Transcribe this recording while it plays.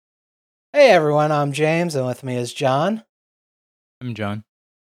Hey everyone, I'm James, and with me is John, I'm John.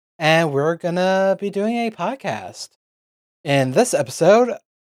 and we're gonna be doing a podcast. In this episode,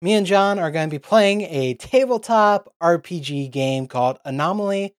 me and John are gonna be playing a tabletop RPG game called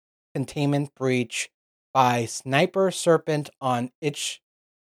Anomaly Containment Breach by Sniper Serpent on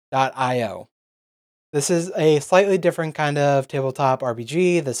itch.io. This is a slightly different kind of tabletop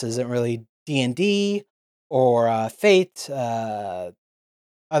RPG. This isn't really D&D or Fate,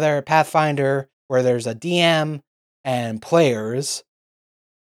 other Pathfinder, where there's a DM and players.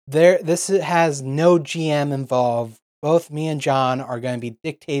 This has no GM involved. Both me and John are going to be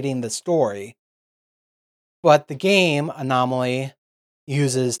dictating the story. But the game, Anomaly,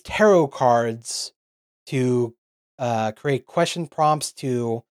 uses tarot cards to create question prompts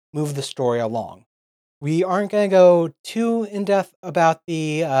to move the story along. We aren't going to go too in depth about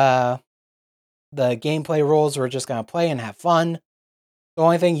the gameplay rules. We're just going to play and have fun. The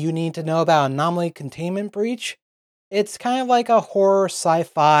only thing you need to know about Anomaly Containment Breach, it's kind of like a horror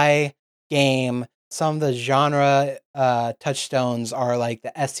sci-fi game. Some of the genre touchstones are like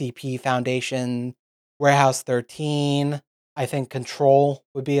the SCP Foundation, Warehouse 13. I think Control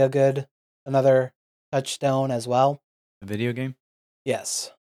would be another touchstone as well. A video game?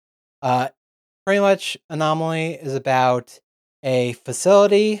 Yes. Uh, Pretty much Anomaly is about a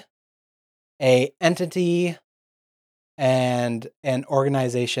facility, a entity, and an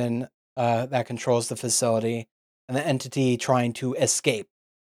organization that controls the facility, and the entity trying to escape.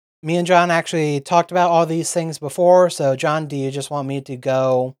 Me and John actually talked about all these things before, so John, do you just want me to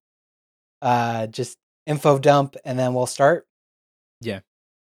go just info dump and then we'll start? Yeah.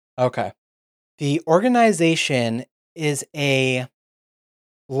 Okay. The organization is a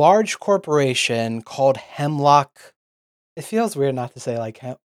large corporation called Hemlock. It feels weird not to say like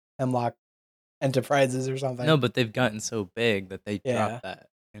Hemlock Enterprises or something. No, but they've gotten so big that they Yeah. dropped that.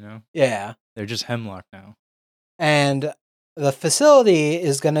 Yeah. They're just Hemlock now. And the facility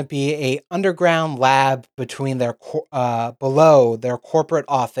is going to be a underground lab between below their corporate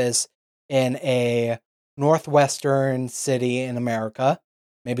office in a northwestern city in America,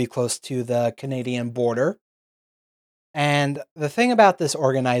 maybe close to the Canadian border. And the thing about this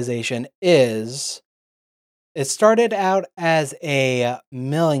organization is it started out as a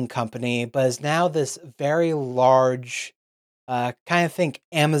milling company, but is now this very large, kind of think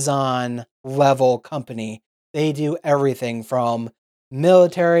Amazon level company. They do everything from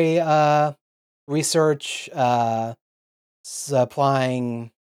military research,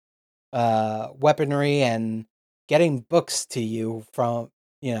 supplying weaponry, and getting books to you from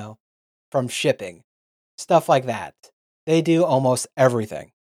shipping, stuff like that. They do almost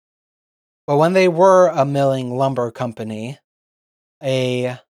everything. But when they were a milling lumber company,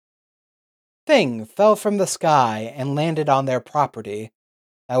 a thing fell from the sky and landed on their property.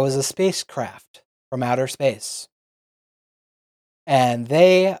 That was a spacecraft from outer space. And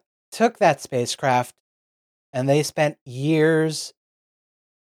they took that spacecraft and they spent years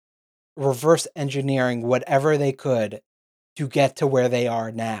reverse engineering whatever they could to get to where they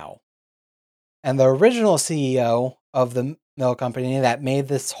are now. And the original CEO of the mill company that made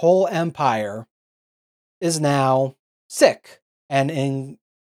this whole empire is now sick and in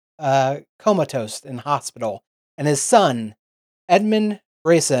comatose in hospital. And his son, Edmund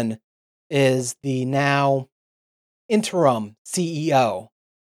Grayson, is the now interim CEO.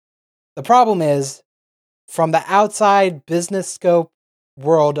 The problem is, from the outside business scope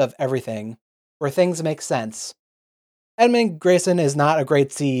world of everything, where things make sense, Edmund Grayson is not a great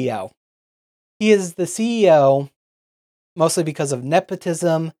CEO. He is the CEO mostly because of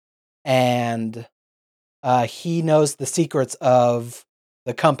nepotism, and he knows the secrets of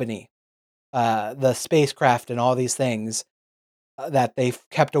the company, the spacecraft, and all these things that they've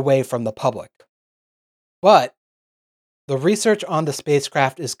kept away from the public. But the research on the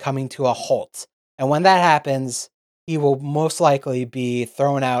spacecraft is coming to a halt. And when that happens, he will most likely be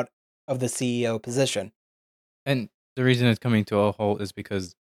thrown out of the CEO position. And the reason it's coming to a halt is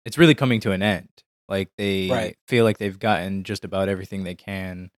because it's really coming to an end. Like Right. they feel like they've gotten just about everything they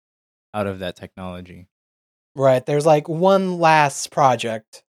can out of that technology. Right. There's like one last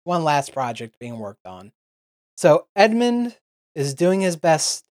project being worked on. So Edmund is doing his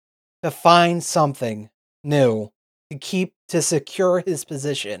best to find something new to secure his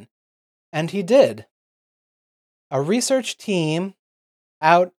position. And he did. A research team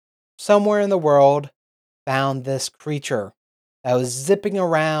out somewhere in the world found this creature that was zipping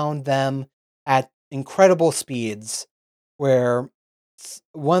around them at incredible speeds, where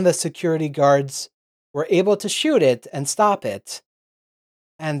one of the security guards were able to shoot it and stop it.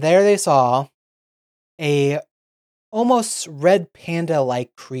 And there they saw a almost red panda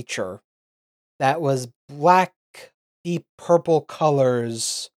like creature that was black, deep purple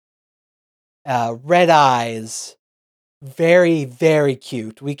colors, red eyes, very, very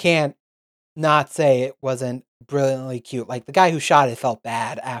cute. We can't not say it wasn't brilliantly cute. Like, the guy who shot it felt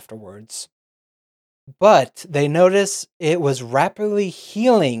bad afterwards. But they noticed it was rapidly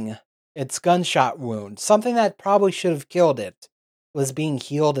healing its gunshot wound. Something that probably should have killed it was being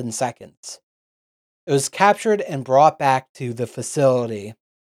healed in seconds. It was captured and brought back to the facility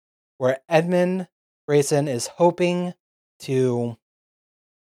where Edmund Grayson is hoping to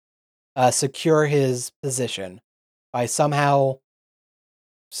secure his position by somehow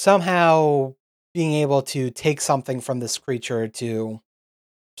being able to take something from this creature to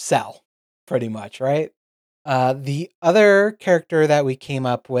sell, pretty much, right? The other character that we came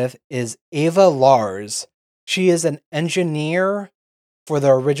up with is Ava Lars. She is an engineer for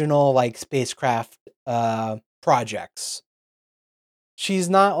the original like spacecraft projects. She's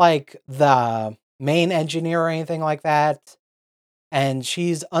not like the main engineer or anything like that, and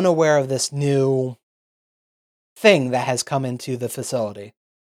she's unaware of this new thing that has come into the facility.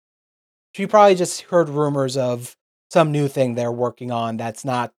 She probably just heard rumors of some new thing they're working on that's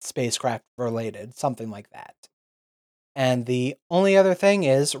not spacecraft related, something like that. And the only other thing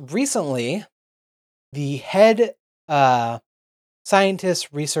is, recently, the head scientist,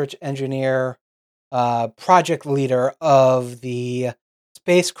 research engineer, project leader of the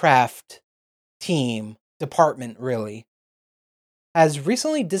spacecraft team, department really, has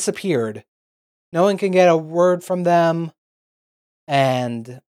recently disappeared. No one can get a word from them,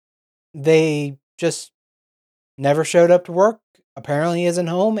 and they just never showed up to work, apparently isn't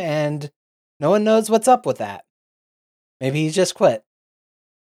home, and no one knows what's up with that. Maybe he's just quit.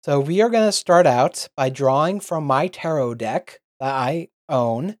 So we are going to start out by drawing from my tarot deck that I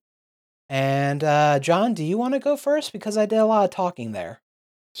own. And John, do you want to go first? Because I did a lot of talking there.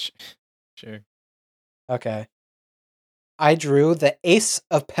 Sure. Okay. I drew the Ace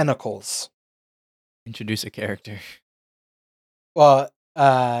of Pentacles. Introduce a character. Well,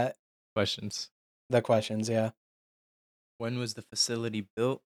 Questions. the questions, yeah. When was the facility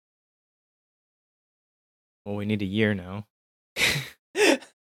built? Well, we need a year now.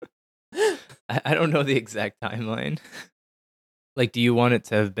 I don't know the exact timeline. Like, do you want it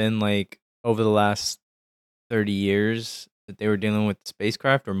to have been like over the last 30 years that they were dealing with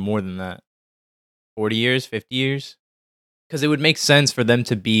spacecraft, or more than that? 40 years, 50 years? Because it would make sense for them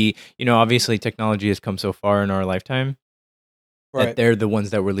to be, obviously technology has come so far in our lifetime that Right. they're the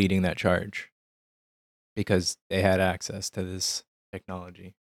ones that were leading that charge because they had access to this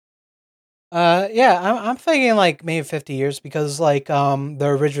technology. Yeah, I'm thinking like maybe 50 years because like the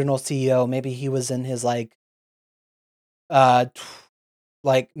original CEO, maybe he was in his like t-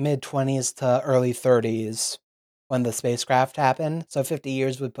 like mid 20s to early 30s when the spacecraft happened. So 50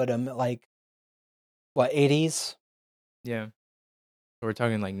 years would put him at like what, 80s? Yeah. So we're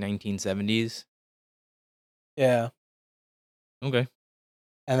talking like 1970s. Yeah. Okay.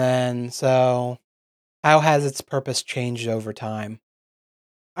 And then so how has its purpose changed over time?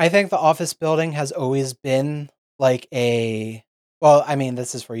 I think the office building has always been like a, well, I mean,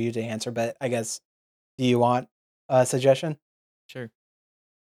 this is for you to answer, but I guess, do you want a suggestion? Sure.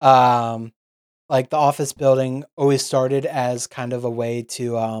 Um, like the office building always started as kind of a way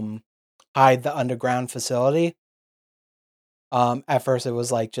to hide the underground facility. At first it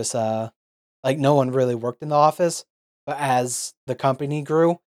was like just like no one really worked in the office, but as the company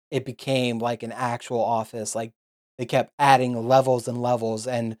grew, it became like an actual office. Like they kept adding levels and levels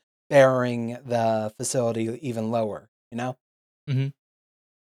and burying the facility even lower, you know? Mm-hmm.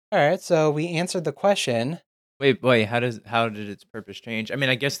 All right, so we answered the question. Wait. How did its purpose change? I mean,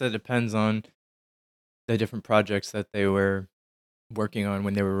 I guess that depends on the different projects that they were working on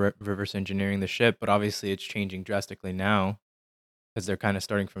when they were reverse engineering the ship, but obviously it's changing drastically now because they're kind of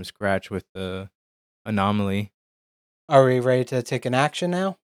starting from scratch with the anomaly. Are we ready to take an action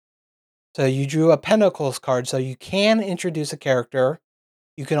now? So you drew a Pentacles card, so you can introduce a character.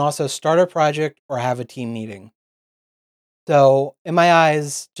 You can also start a project or have a team meeting. So, in my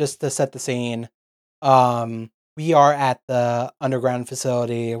eyes, just to set the scene, we are at the underground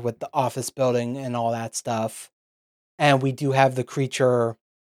facility with the office building and all that stuff. And we do have the creature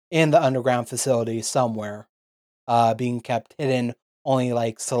in the underground facility somewhere, being kept hidden. Only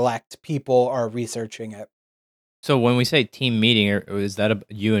like select people are researching it. So when we say team meeting, is that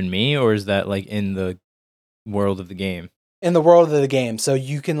you and me, or is that like in the world of the game? In the world of the game. So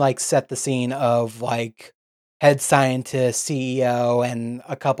you can like set the scene of like head scientist, CEO, and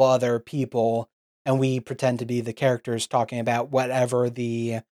a couple other people, and we pretend to be the characters talking about whatever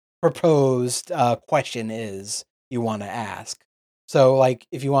the proposed question is you want to ask. So, like,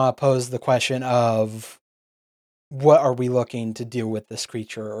 if you want to pose the question of what are we looking to do with this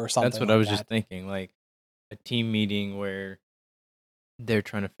creature or That's something what I like was just that. thinking, like a team meeting where they're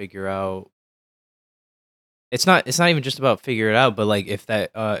trying to figure out. It's not even just about figure it out, but like if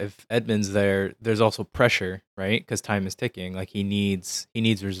Edmund's there, there's also pressure, right? Because time is ticking. Like he needs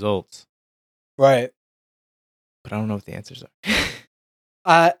results, Right. but I don't know what the answers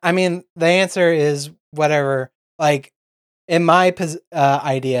are. I mean, the answer is whatever. Like, in my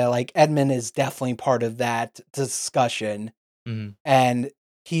idea, like, Edmund is definitely part of that discussion. Mhm. And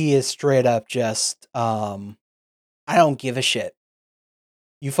he is straight up just, I don't give a shit.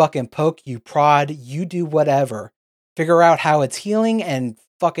 You fucking poke, you prod, you do whatever. Figure out how it's healing and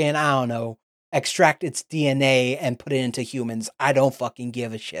fucking, I don't know, extract its DNA and put it into humans. I don't fucking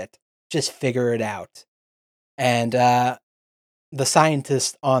give a shit. Just figure it out. And the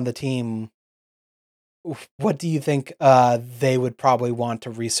scientists on the team, what do you think they would probably want to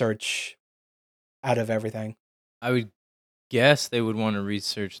research out of everything? I would guess they would want to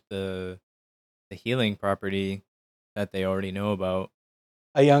research the healing property that they already know about.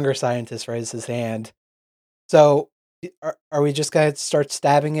 A younger scientist raised his hand. So, are we just gonna start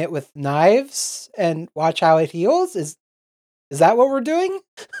stabbing it with knives and watch how it heals? Is that what we're doing?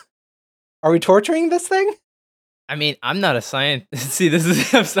 Are we torturing this thing? I mean, I'm not a scientist. See, this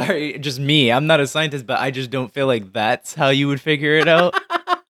is I'm sorry, just me. I'm not a scientist, but I just don't feel like that's how you would figure it out.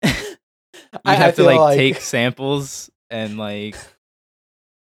 You'd I have to feel like take like samples and like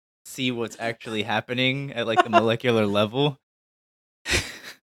see what's actually happening at like the molecular level.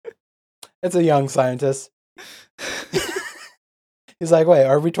 it's a young scientist. He's like, wait,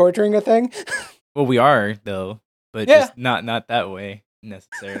 are we torturing a thing? Well, we are though, but Yeah. just not that way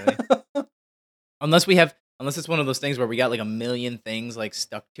necessarily. Unless it's one of those things where we got like a million things like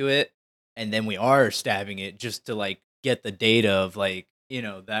stuck to it, and then we are stabbing it just to like get the data of like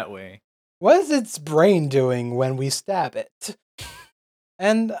that way. What is its brain doing when we stab it?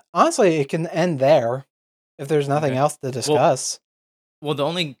 And honestly, it can end there if there's nothing Okay. else to Well, discuss. well, the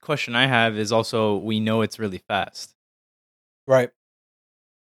only question I have is also we know it's really fast. Right.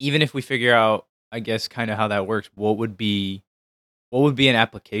 Even if we figure out, I guess, kind of how that works, what would be an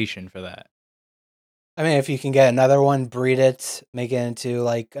application for that? I mean, if you can get another one, breed it, make it into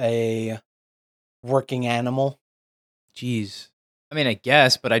like a working animal. Jeez. I mean, I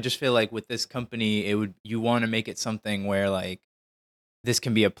guess, but I just feel like with this company, you want to make it something where like this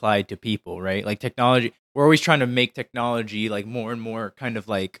can be applied to people, right? Like technology, we're always trying to make technology like more and more kind of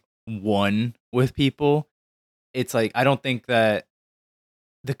like one with people. It's like I don't think that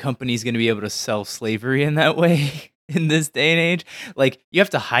the company's going to be able to sell slavery in that way in this day and age. Like you have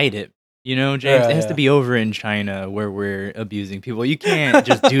to hide it, James. Yeah, It has to yeah. be over in China where we're abusing people. You can't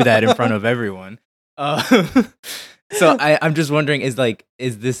just do that in front of everyone. Uh, so I'm just wondering, is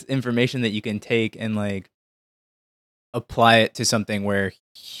this information that you can take and like apply it to something where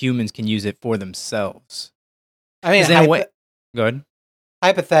humans can use it for themselves? I mean, Because in a way, good.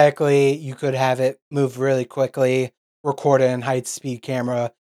 hypothetically, you could have it move really quickly, record it in high speed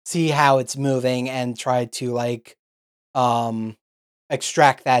camera, see how it's moving, and try to like um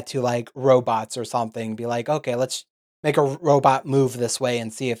extract that to like robots or something. Be like, okay, let's make a robot move this way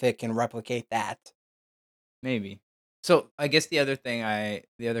and see if it can replicate that. Maybe. So I guess the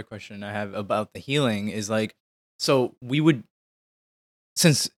other question I have about the healing is like, so we would,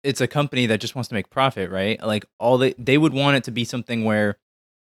 since it's a company that just wants to make profit, right? Like they would want it to be something where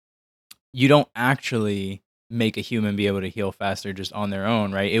you don't actually make a human be able to heal faster just on their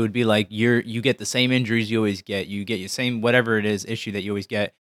own, right? It would be like you get the same injuries you get your same whatever it is issue that you always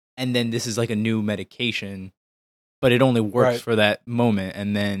get, and then this is like a new medication, but it only works Right, for that moment,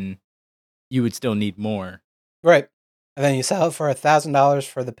 and then you would still need more. right. And then you sell it for $1,000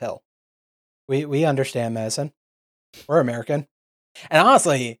 for the pill. We understand medicine. We're American, and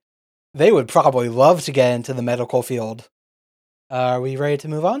honestly, they would probably love to get into the medical field. Are we ready to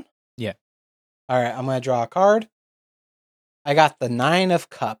move on? Yeah. All right, I'm gonna draw a card. I got the Nine of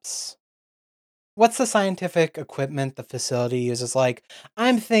Cups. What's the scientific equipment the facility uses? Like,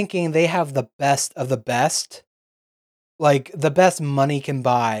 I'm thinking they have the best of the best, like the best money can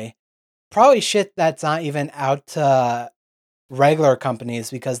buy. Probably shit that's not even out to regular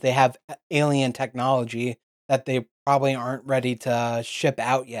companies because they have alien technology that they probably aren't ready to ship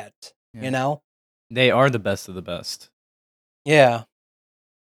out yet, Yeah. you know? They are the best of the best. Yeah.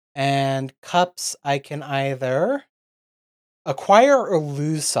 And cups, I can either acquire or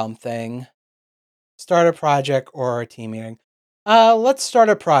lose something, start a project, or a team meeting. Let's start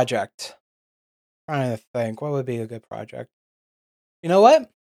a project. Trying to think, what would be a good project? You know what?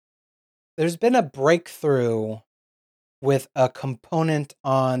 There's been a breakthrough with a component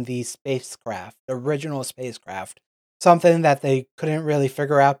on the spacecraft, the original spacecraft, something that they couldn't really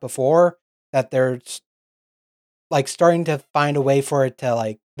figure out before, that they're like starting to find a way for it to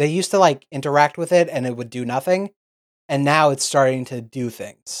like, they used to like interact with it and it would do nothing, and now it's starting to do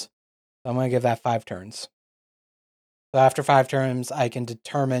things. So I'm going to give that 5 turns. So after 5 turns, I can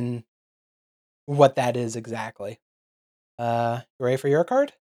determine what that is exactly. You ready for your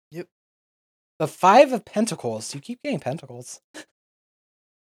card? Yep. The 5 of Pentacles. You keep getting Pentacles.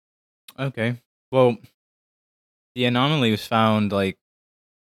 Okay. Well, the anomaly was found like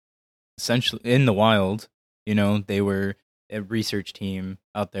essentially in the wild. You know, they were a research team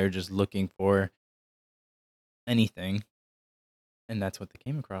out there just looking for anything, and that's what they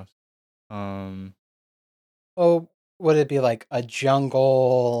came across. Oh, would it be like a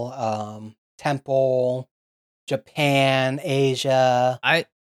jungle, temple, Japan, Asia? I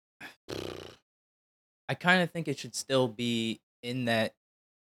I kind of think it should still be in that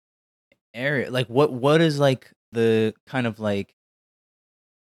area. Like, what is like the kind of like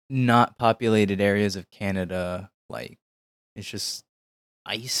not populated areas of Canada like? It's just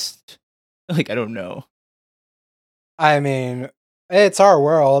iced. Like, I don't know. I mean, it's our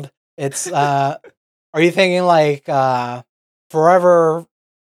world. It's are you thinking like forever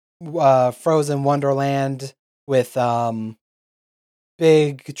frozen wonderland with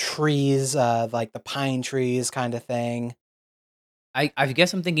big trees, like the pine trees kind of thing? I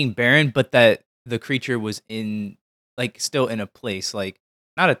guess I'm thinking barren, but that the creature was in like still in a place, like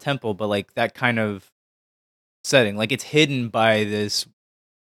not a temple, but like that kind of setting. Like it's hidden by this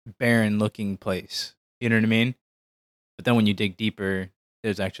barren looking place. You know what I mean? But then when you dig deeper,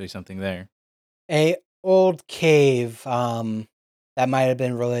 there's actually something there. A old cave that might have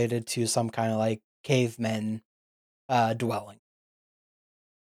been related to some kind of like cavemen dwelling.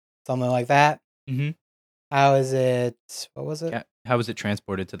 Something like that. Mm-hmm. How is it? What was it? How was it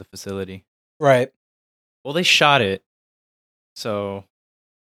transported to the facility? Right. Well, they shot it, so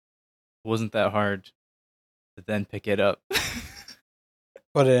it wasn't that hard to then pick it up.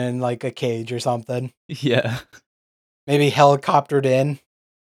 Put it in like a cage or something. Yeah. Maybe helicoptered in.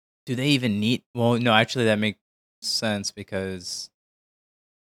 Do they even need? Well, no, actually, that makes sense because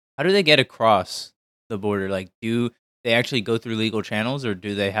how do they get across the border? Like, do they actually go through legal channels, or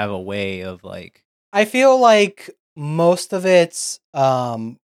do they have a way of like? I feel like most of it's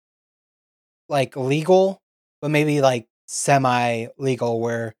like legal, but maybe like semi legal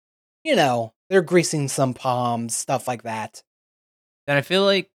where, they're greasing some palms, stuff like that. Then I feel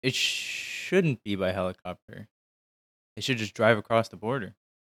like it shouldn't be by helicopter. They should just drive across the border.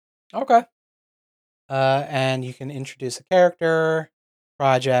 Okay. And you can introduce a character,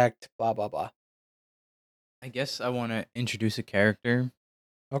 project, blah blah blah. I guess I want to introduce a character.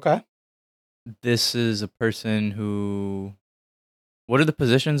 Okay. This is a person who. What are the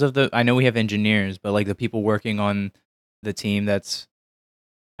positions of the? I know we have engineers, but like the people working on the team that's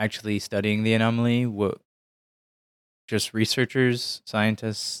actually studying the anomaly. What? Just researchers,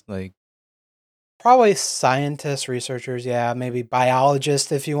 scientists, like Probably scientists, researchers, yeah, maybe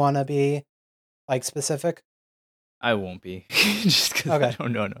biologists if you want to be like specific. I won't be just because I Okay.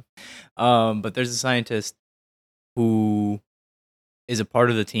 don't know enough. But there's a scientist who is a part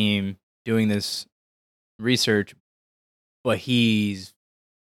of the team doing this research, but he's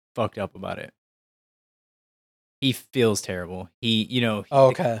fucked up about it. He feels terrible.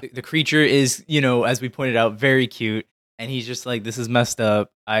 Okay. The creature is, as we pointed out, very cute, and he's just like, this is messed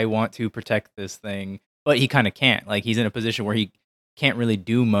up. I want to protect this thing, but he kind of can't. Like, he's in a position where he can't really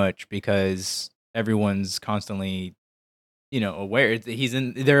do much because everyone's constantly, aware.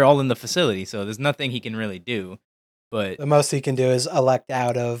 They're all in the facility, so there's nothing he can really do. But The most he can do is elect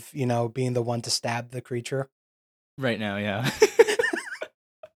out of, being the one to stab the creature. right now, yeah.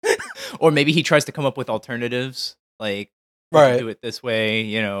 Or maybe he tries to come up with alternatives, like we can Right. do it this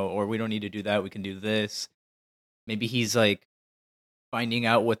way, or we don't need to do that. We can do this. Maybe he's like finding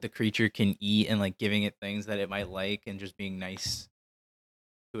out what the creature can eat and like giving it things that it might like and just being nice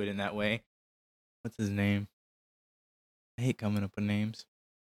to it in that way. What's his name? I hate coming up with names.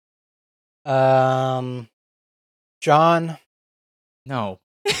 John. No.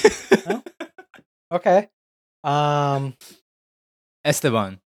 No? Okay. Um,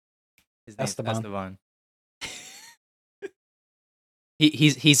 Esteban. His name's Esteban. Esteban.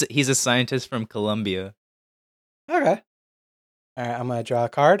 He's a scientist from Colombia. Okay. All right, I'm gonna draw a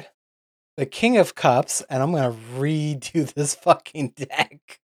card. The King of Cups, and I'm gonna redo this fucking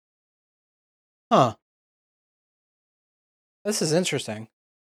deck. Huh. This is interesting.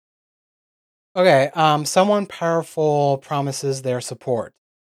 Okay, someone powerful promises their support.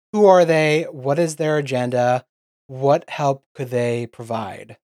 Who are they? What is their agenda? what help could they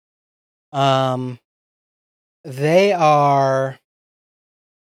provide? Um, they are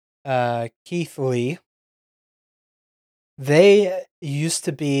Keith Lee. They used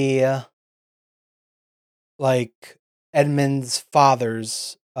to be like Edmund's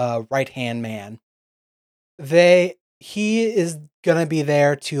father's right hand man. He is gonna be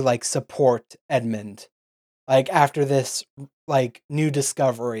there to like support Edmund, like after this like new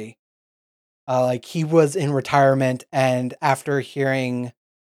discovery. Like he was in retirement, and after hearing,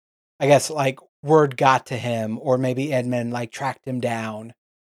 I guess like word got to him, or maybe Edmund like tracked him down.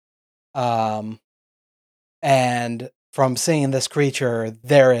 Um, and from seeing this creature,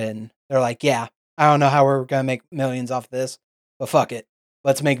 they're like, yeah, I don't know how we're gonna make millions off of this, but fuck it,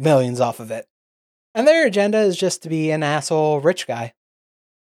 let's make millions off of it. And their agenda is just to be an asshole rich guy.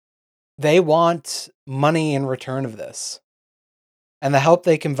 They want money in return of this. And the help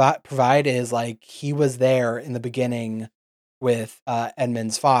they can provide is like he was there in the beginning with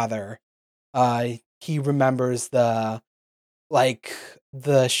Edmund's father. He remembers like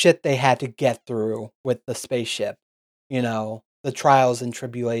the shit they had to get through with the spaceship, the trials and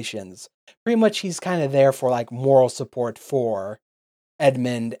tribulations. Pretty much he's kind of there for like moral support for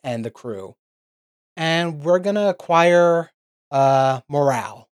Edmund and the crew. And we're going to acquire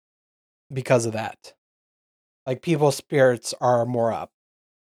morale because of that. Like people's spirits are more up.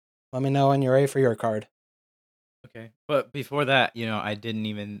 Let me know when you're ready for your card. Okay. But before that, I didn't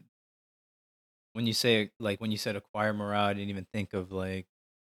even when you say like when you said acquire morale, I didn't even think of like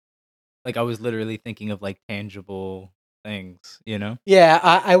I was literally thinking of like tangible things. Yeah,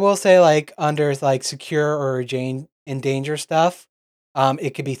 I will say like under like secure or in danger stuff,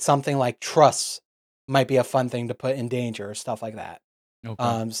 it could be something like trust might be a fun thing to put in danger, stuff like that. Okay.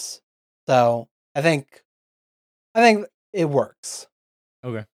 Um, so I think it works.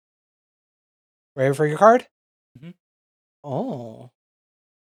 Okay. Ready for your card? Mhm. Oh,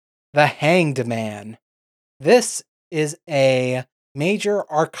 the Hanged Man. This is a major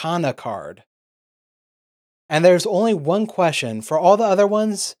arcana card. And there's only one question. For all the other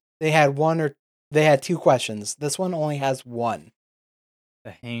ones, they had two questions. This one only has one.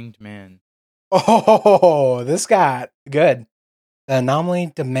 The Hanged Man. Oh, this got good. The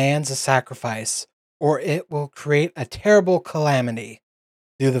anomaly demands a sacrifice, or it will create a terrible calamity.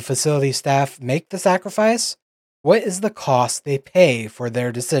 Do the facility staff make the sacrifice? What is the cost they pay for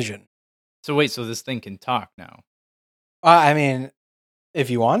their decision? So wait, so this thing can talk now. I mean, if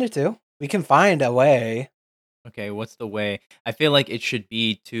you wanted to, we can find a way. Okay, what's the way? I feel like it should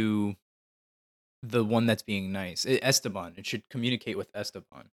be to the one that's being nice. Esteban. It should communicate with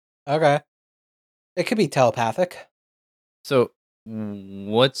Esteban. Okay. It could be telepathic. So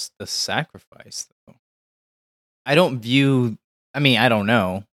what's the sacrifice though? I don't view I mean, I don't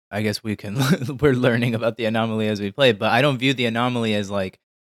know. I guess we can we're learning about the anomaly as we play, but I don't view the anomaly as like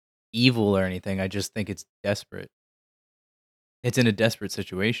evil or anything. I just think it's desperate. It's in a desperate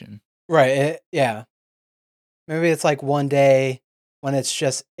situation. Right. Yeah. Maybe it's like one day when it's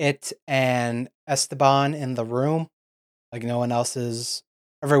just it and Esteban in the room. Like no one else is.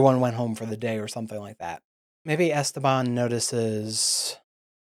 Everyone went home for the day or something like that. Maybe Esteban notices.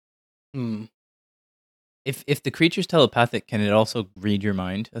 Hmm. If the creature's telepathic, can it also read your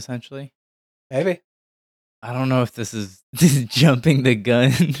mind essentially? Maybe. I don't know if this is this is jumping the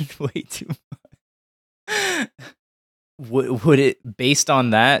gun way too much. Would it based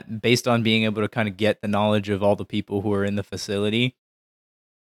on that, based on being able to kind of get the knowledge of all the people who are in the facility,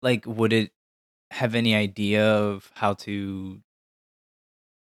 like would it have any idea of how to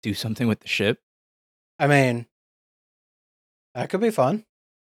do something with the ship? I mean, that could be fun.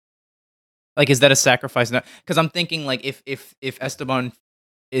 Like is that a sacrifice? Because I'm thinking like if Esteban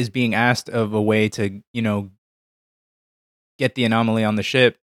is being asked of a way to, get the anomaly on the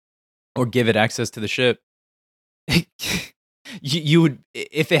ship or give it access to the ship, you would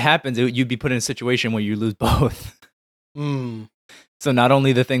if it happens, you'd be put in a situation where you lose both. Hmm. So not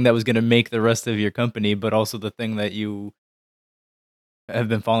only the thing that was going to make the rest of your company, but also the thing that you have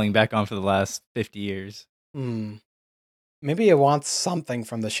been falling back on for the last 50 years. Hmm. Maybe it wants something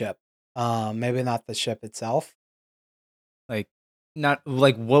from the ship. Maybe not the ship itself. Like not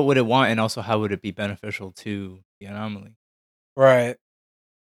like what would it want and also how would it be beneficial to the anomaly? Right.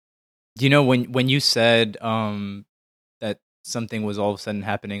 Do you know when you said that something was all of a sudden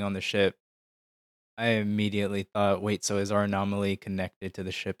happening on the ship, I immediately thought, wait, so is our anomaly connected to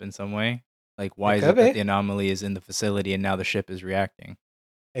the ship in some way? Like why It is could it that be. the anomaly is in the facility and now the ship is reacting?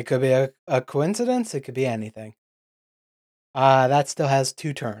 It could be a coincidence. It could be anything. That still has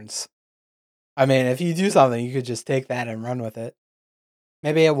two turns. I mean, if you do something, you could just take that and run with it.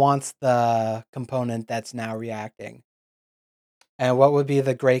 Maybe it wants the component that's now reacting. And what would be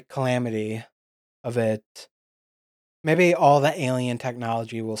the great calamity of it? Maybe all the alien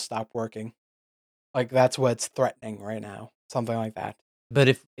technology will stop working. Like that's what's threatening right now. Something like that. But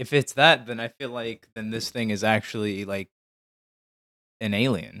if it's that, then I feel like then this thing is actually like an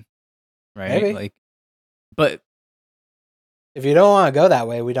alien, right? Maybe. Like, but If you don't want to go that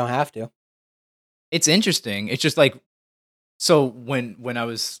way, we don't have to. it's interesting. It's just like so when I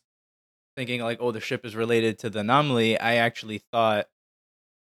was thinking like, oh, the ship is related to the anomaly, I actually thought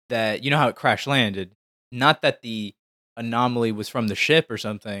that you know how it crash landed, not that the anomaly was from the ship or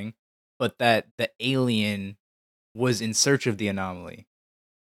something, but that the alien was in search of the anomaly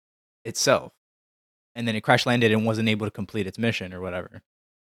itself, and then it crash landed and wasn't able to complete its mission or whatever.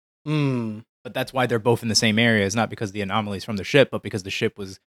 Hmm. But that's why they're both in the same area. It's not because the anomaly is from the ship, but because the ship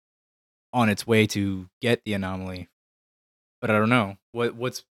was on its way to get the anomaly. But I don't know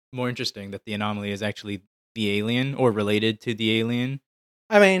what's more interesting, that the anomaly is actually the alien or related to the alien.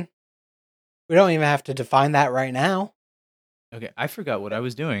 I mean, we don't even have to define that right now. Okay, I forgot what I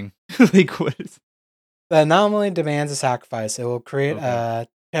was doing. Like what is The anomaly demands a sacrifice. It will create okay? a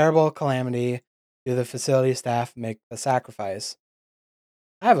terrible calamity. Do the facility staff make the sacrifice?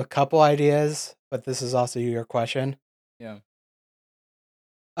 I have a couple ideas, but this is also your question. Yeah.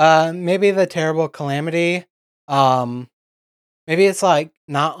 Maybe the terrible calamity. Um, maybe it's like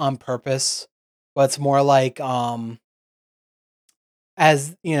not on purpose, but it's more like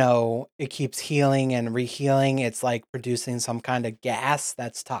as you know, it keeps healing and rehealing. It's like producing some kind of gas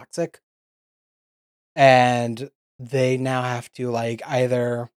that's toxic, and they now have to like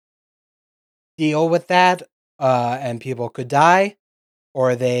either deal with that, and people could die,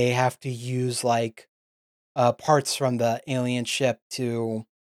 or they have to use like parts from the alien ship to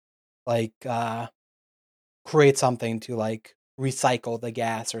like create something to like recycle the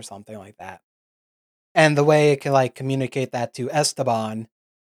gas or something like that. And the way it can like communicate that to Esteban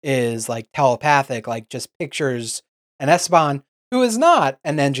is like telepathic, like just pictures. And Esteban, who is not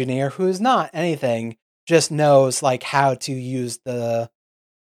an engineer, who is not anything, just knows like how to use the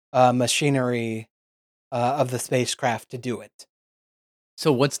machinery of the spacecraft to do it.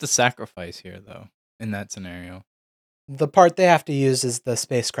 So what's the sacrifice here, though, in that scenario? The part they have to use is the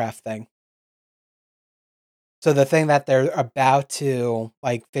spacecraft thing. So the thing that they're about to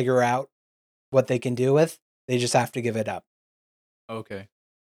like figure out what they can do with, they just have to give it up. Okay,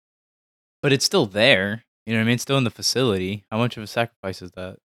 but it's still there. You know what I mean? It's still in the facility. How much of a sacrifice is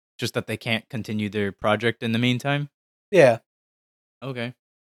that? Just that they can't continue their project in the meantime. Yeah. Okay.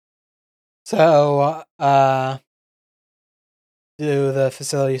 So do the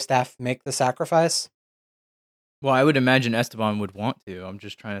facility staff make the sacrifice? Well, I would imagine Esteban would want to. I'm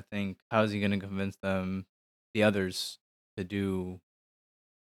just trying to think, how is he going to convince them, the others, to do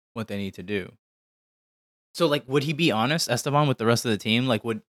what they need to do? So, like, would he be honest, Esteban, with the rest of the team? Like,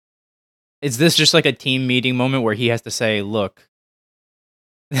 would is this just like a team meeting moment where he has to say, "Look,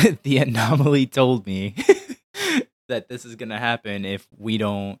 the anomaly told me that this is gonna happen if we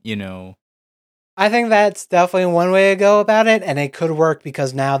don't, you know." I think that's definitely one way to go about it, and it could work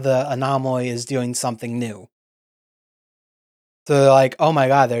because now the anomaly is doing something new. So they're like, oh my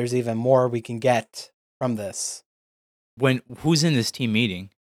god, there's even more we can get from this. When who's in this team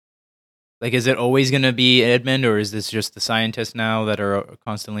meeting? Like, is it always gonna be Edmund, or is this just the scientists now that are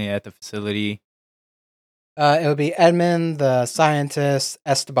constantly at the facility? It would be Edmund, the scientist,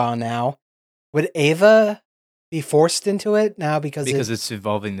 Esteban now. Would Ava be forced into it now because Because it? it's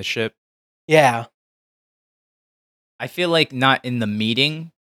involving the ship. Yeah. I feel like not in the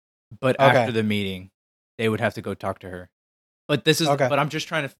meeting, but after Okay. the meeting, they would have to go talk to her. Okay. But I'm just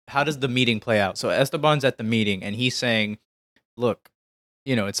trying to, how does the meeting play out? So Esteban's at the meeting and he's saying, look,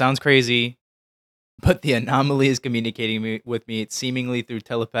 you know, it sounds crazy, but the anomaly is communicating with me. It's seemingly through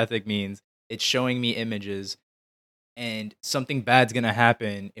telepathic means. It's showing me images, and something bad's going to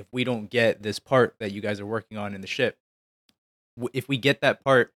happen if we don't get this part that you guys are working on in the ship. If we get that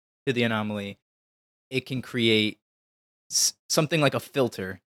part to the anomaly, it can create something like a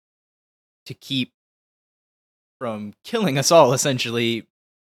filter to keep from killing us all, essentially,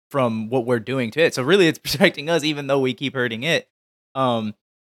 from what we're doing to it. So really, it's protecting us, even though we keep hurting it. Um,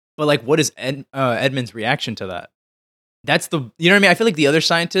 but like, what is Edmund's reaction to that? That's the, you know what I mean. I feel like the other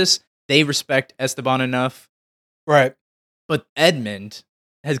scientists, they respect Esteban enough, Right. but Edmund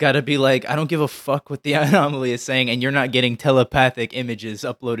has got to be like, I don't give a fuck what the anomaly is saying, and you're not getting telepathic images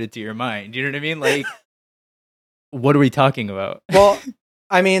uploaded to your mind. You know what I mean? Like, what are we talking about? Well,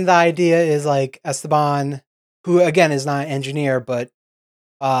 I mean, the idea is like Esteban, who again is not an engineer, but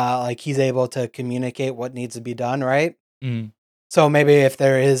like he's able to communicate what needs to be done, right? Mm. So maybe if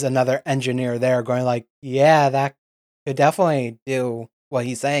there is another engineer there going like, yeah, that could definitely do what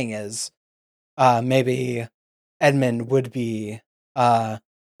he's saying is, maybe Edmund would be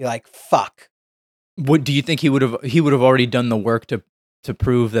like, fuck. What do you think he would have already done the work to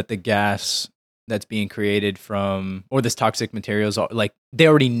prove that the gas that's being created from or this toxic materials like they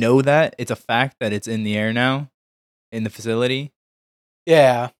already know that it's a fact that it's in the air now in the facility?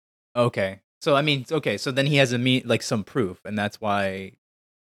 Yeah. Okay. So I mean, okay, so then he has like some proof and that's why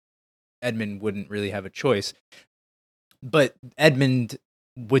Edmund wouldn't really have a choice. But Edmund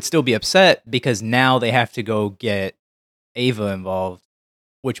would still be upset because now they have to go get Ava involved,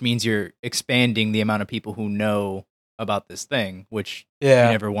 which means you're expanding the amount of people who know about this thing, which you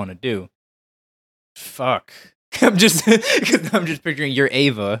Yeah. never want to do. Fuck. I'm just because I'm just picturing you're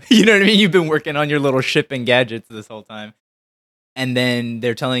Ava. You know what I mean? You've been working on your little ship and gadgets this whole time. And then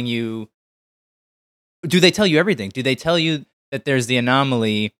they're telling you, do they tell you everything? Do they tell you that there's the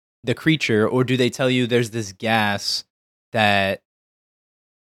anomaly, the creature, or do they tell you there's this gas that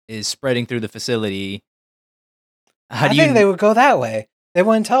is spreading through the facility? How I do think they you would go that way. They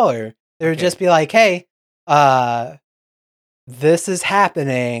wouldn't tell her. They would just Okay. be like, hey, uh, this is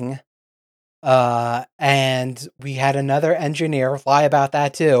happening. And we had another engineer lie about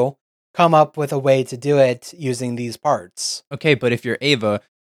that too, come up with a way to do it using these parts. Okay, but if you're Ava,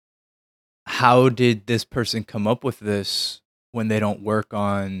 how did this person come up with this when they don't work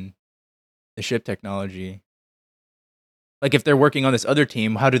on the ship technology? Like if they're working on this other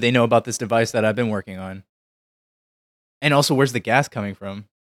team, how do they know about this device that I've been working on? And also, where's the gas coming from?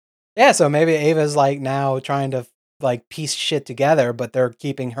 Yeah, so maybe Ava's like now trying to like piece shit together, but they're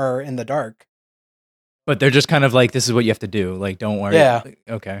keeping her in the dark. But they're just kind of like, this is what you have to do. Like, don't worry. Yeah,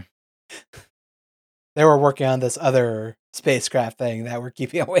 Okay. they were working on this other spacecraft thing that we're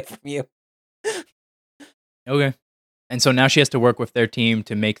keeping away from you. Okay. And so now she has to work with their team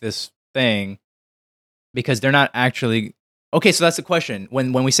to make this thing because they're not actually. Okay, so that's the question.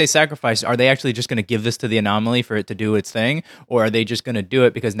 When we say sacrifice, are they actually just going to give this to the anomaly for it to do its thing, or are they just going to do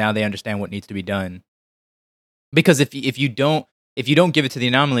it because now they understand what needs to be done? Because if you don't give it to the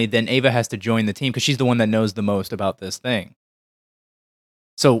anomaly, then Ava has to join the team because she's the one that knows the most about this thing.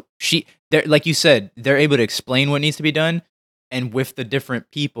 So they're like you said, they're able to explain what needs to be done, and with the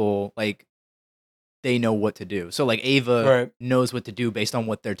different people, like they know what to do. So like Ava Right, knows what to do based on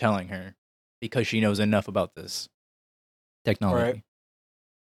what they're telling her because she knows enough about this right. technology.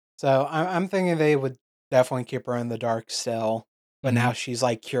 So I'm thinking they would definitely keep her in the dark still, but Hmm. now she's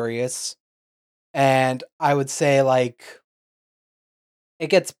like curious. And I would say like it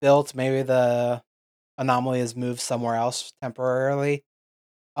gets built. Maybe the anomaly is moved somewhere else temporarily.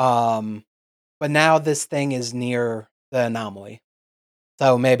 Um, but now this thing is near the anomaly,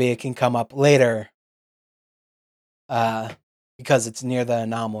 so maybe it can come up later. Uh, because it's near the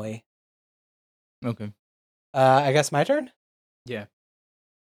anomaly. Okay. I guess my turn. Yeah.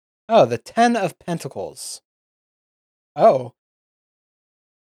 Oh, the Ten of Pentacles. Oh,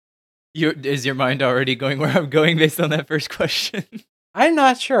 Is your mind already going where I'm going based on that first question? I'm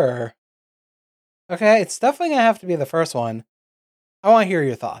not sure. Okay, it's definitely gonna have to be the first one. I want to hear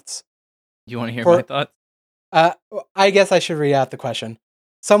your thoughts. You want to hear my For thoughts? uh, I guess I should read out the question.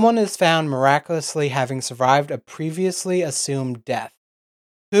 Someone is found miraculously having survived a previously assumed death.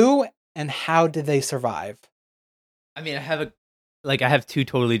 Who and how did they survive? I mean, I have two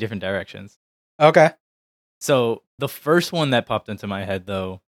totally different directions. Okay. So the first one that popped into my head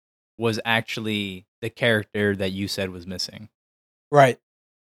though was actually the character that you said was missing. Right.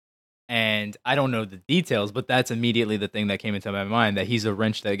 And I don't know the details, but that's immediately the thing that came into my mind that he's a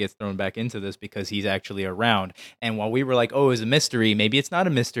wrench that gets thrown back into this because he's actually around. And while we were like, oh, it's a mystery, maybe it's not a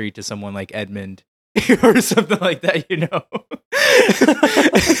mystery to someone like Edmund or something like that, you know?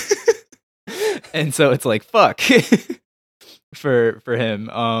 And so it's like, fuck for him.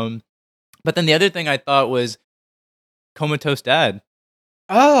 But then the other thing I thought was comatose dad.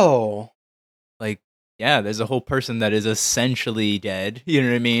 Oh. Like, yeah, there's a whole person that is essentially dead. You know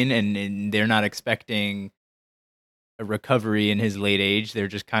what I mean? And they're not expecting a recovery in his late age. They're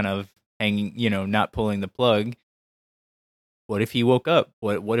just kind of hanging, not pulling the plug. What if he woke up?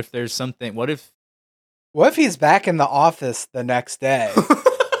 What if there's something? What if What if he's back in the office the next day?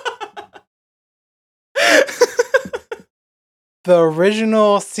 The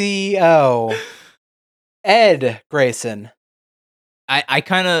original CEO, Ed Grayson. I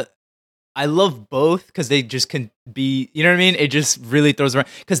kind of I love both because they just can be, you know what I mean? It just really throws around.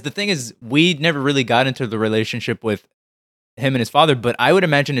 Because the thing is, we never really got into the relationship with him and his father, but I would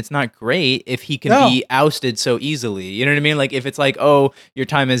imagine it's not great if he can No. be ousted so easily. You know what I mean? Like if it's like, oh, your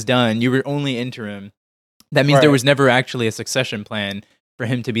time is done, you were only interim, That means there Right. was never actually a succession plan for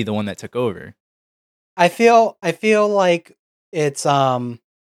him to be the one that took over. I feel like it's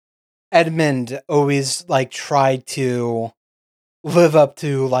Edmund always like tried to live up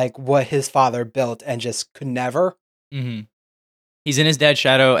to like what his father built and just could never. Mm-hmm. He's in his dad's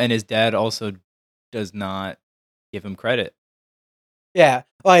shadow, and his dad also does not give him credit. Yeah,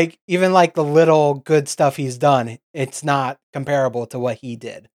 like even like the little good stuff he's done, it's not comparable to what he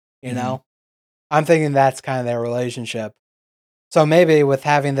did, you Mm-hmm. know? I'm thinking that's kind of their relationship. So maybe with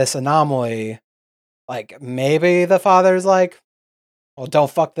having this anomaly, like maybe the father's like, "Well,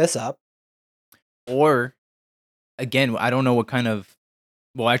 don't fuck this up." Or again, I don't know what kind of.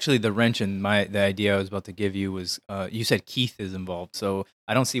 Well, actually, the wrench in the idea I was about to give you was you said Keith is involved, so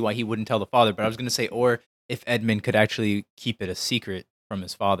I don't see why he wouldn't tell the father. But I was going to say, or if Edmund could actually keep it a secret from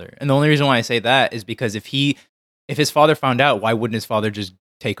his father. And the only reason why I say that is because if his father found out, why wouldn't his father just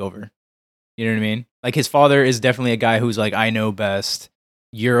take over? You know what I mean? Like his father is definitely a guy who's like, I know best.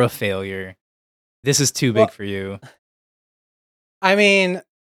 You're a failure. This is too big Well, for you. I mean,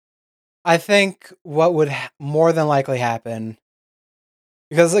 I think what would more than likely happen,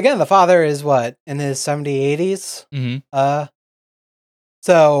 because again, the father is what, in his 70s, 80s? Mm-hmm. Uh,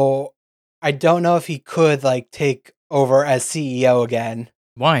 so I don't know if he could like take over as CEO again.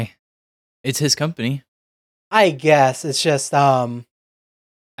 Why? It's his company. I guess it's just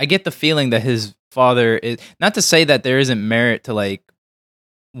I get the feeling that his father is not to say that there isn't merit to like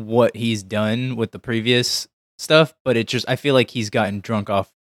what he's done with the previous stuff, but it just I feel like he's gotten drunk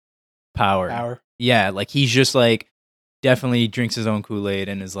off power. power. Yeah, like he's just like definitely drinks his own Kool-Aid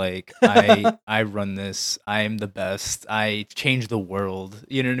and is like, I run this, I'm the best, I change the world.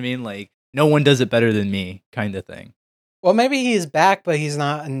 You know what I mean? Like no one does it better than me, kind of thing. Well, maybe he's back, but he's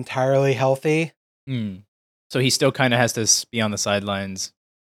not entirely healthy. Mm. So he still kind of has to be on the sidelines.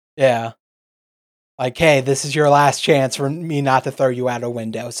 Yeah. Like, hey, this is your last chance for me not to throw you out a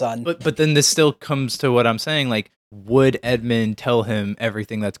window, son. But then this still comes to what I'm saying. Like, would Edmund tell him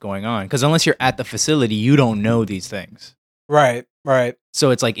everything that's going on? Because unless you're at the facility, you don't know these things. Right, right.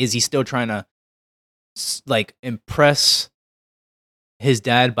 So it's like, is he still trying to like impress his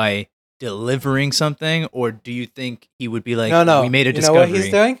dad by delivering something, or do you think he would be like, No, "We no. made a You know what he's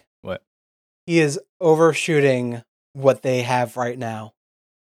discovery"? doing? What? He is overshooting what they have right now.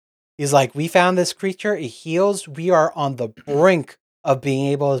 He's like, we found this creature, it heals. We are on the brink of being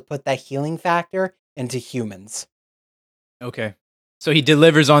able to put that healing factor into humans. Okay. So he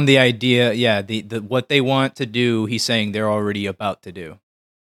delivers on the idea. Yeah, the what they want to do. He's saying they're already about to do.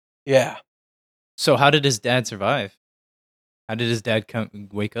 Yeah. So how did his dad survive? How did his dad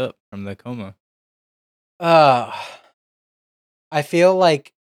wake up from the coma? Uh I feel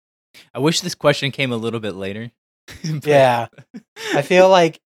like I wish this question came a little bit later. But yeah. I feel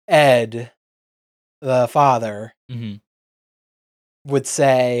like Ed, the father, hmm would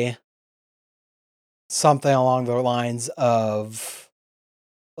say something along the lines of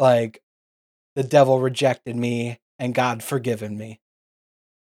like the devil rejected me and God forgiven me.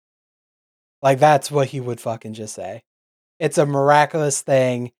 Like that's what he would fucking just say. It's a miraculous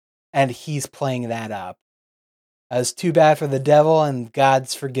thing and he's playing that up. It's too bad for the devil and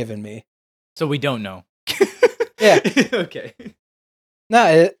God's forgiven me. So we don't know. Yeah. Okay.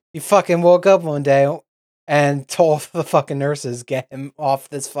 No, he fucking woke up one day and told the fucking nurses get him off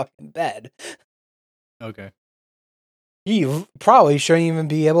this fucking bed. Okay. He probably shouldn't even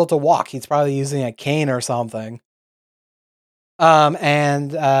be able to walk. He's probably using a cane or something.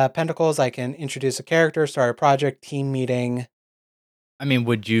 And Pentacles, I can introduce a character, start a project, team meeting. I mean,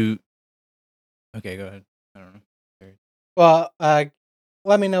 would you? Okay, go ahead. I don't know. Well,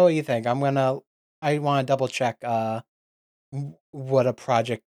 let me know what you think. I want to double check what a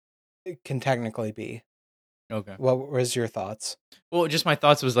project can technically be. Okay. What was your thoughts? Well, just my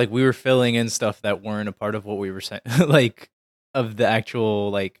thoughts was like we were filling in stuff that weren't a part of what we were saying, like of the actual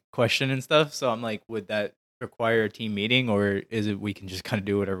like question and stuff. So I'm like, would that require a team meeting, or is it we can just kind of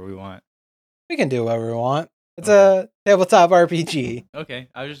do whatever we want? We can do whatever we want. It's Okay. a tabletop RPG. Okay.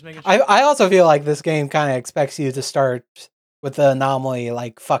 I was just making sure. I also feel like this game kind of expects you to start with the anomaly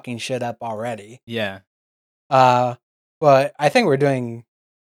like fucking shit up already. Yeah. Uh, but I think we're doing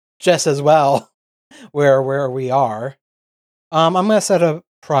just as well where we are. I'm gonna set a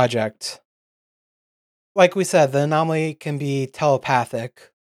project. Like we said, the anomaly can be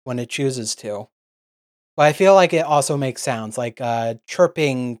telepathic when it chooses to. But I feel like it also makes sounds like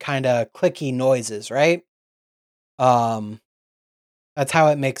chirping kind of clicky noises, right? Um that's how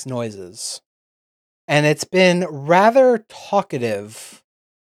it makes noises. And it's been rather talkative,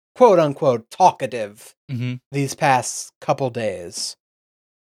 quote unquote talkative Mm-hmm. these past couple days.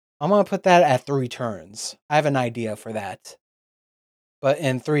 I'm gonna put that at 3 turns. I have an idea for that, but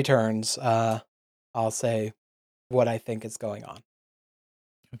in 3 turns, I'll say what I think is going on.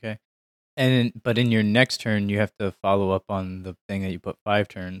 Okay. But in your next turn, you have to follow up on the thing that you put 5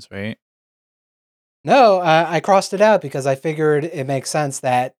 turns, right? No, I crossed it out because I figured it makes sense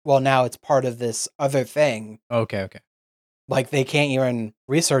that, well, now it's part of this other thing. Okay, okay. Like, they can't even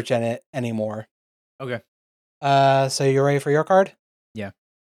research in it anymore. Okay. So you ready for your card? Yeah.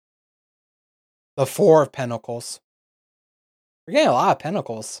 The 4 of Pentacles. We're getting a lot of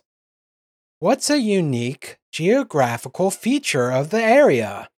Pentacles. What's a unique geographical feature of the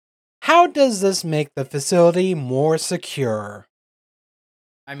area? How does this make the facility more secure?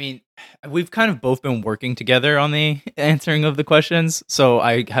 I mean, we've kind of both been working together on the answering of the questions. So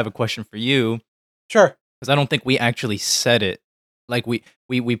I have a question for you Sure. because I don't think we actually said it. Like we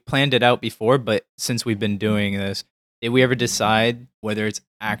planned it out before, but since we've been doing this, did we ever decide whether it's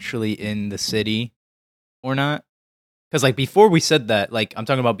actually in the city or not? Because like before we said that, like I'm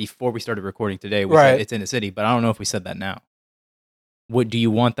talking about before we started recording today, we said Right. it's in the city, but I don't know if we said that now. What do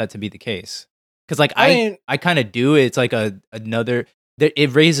you want that to be the case? Because like I mean, I kind of do. It's like another.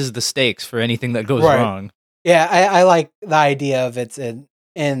 It raises the stakes for anything that goes right. wrong. Yeah, I like the idea of it's in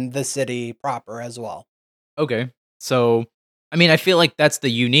the city proper as well. Okay, so I mean, I feel like that's the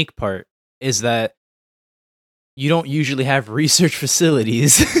unique part is that you don't usually have research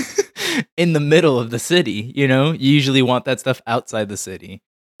facilities in the middle of the city. You know, you usually want that stuff outside the city,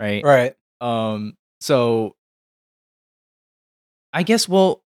 right? Right. So I guess,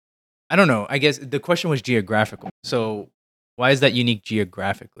 well, I don't know. I guess the question was geographical. So why is that unique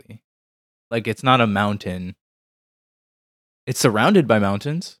geographically? Like it's not a mountain. It's surrounded by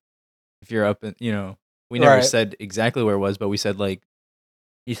mountains. If you're up in, we never Right. said exactly where it was, but we said like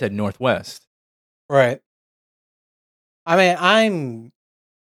you said northwest. Right. I mean,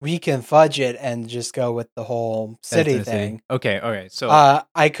 we can fudge it and just go with the whole That's in city the city. thing. Okay, all right. So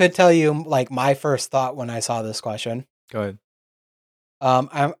I could tell you like my first thought when I saw this question. go ahead.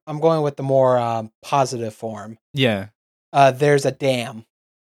 I'm going with the more positive form. Yeah. There's a dam,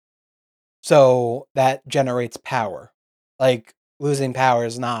 so that generates power. Like losing power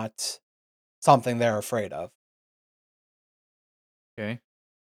is not something they're afraid of. Okay.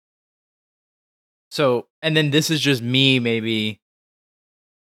 So and then this is just me maybe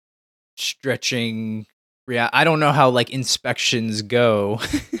stretching. Yeah, I don't know how like inspections go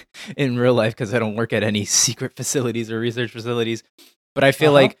in real life because I don't work at any secret facilities or research facilities. But I feel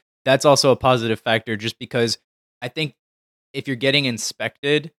Uh huh. like that's also a positive factor just because I think if you're getting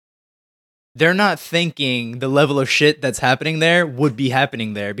inspected, they're not thinking the level of shit that's happening there would be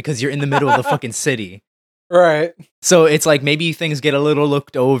happening there because you're in the middle of the fucking city. Right. So it's like maybe things get a little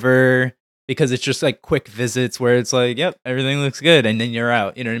looked over because it's just like quick visits where it's like, yep, everything looks good, and then you're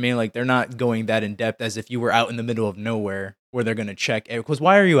out. You know what I mean? Like they're not going that in depth as if you were out in the middle of nowhere where they're gonna check. Because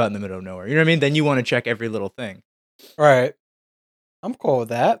why are you out in the middle of nowhere? You know what I mean? Then you want to check every little thing. Right. I'm cool with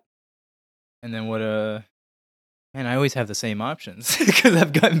that. And then what? Man, I always have the same options because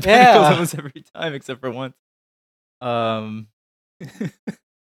I've gotten pentacles Yeah. almost every time except for once. Um,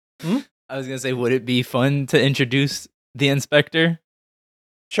 Hmm? I was gonna say, would it be fun to introduce the inspector?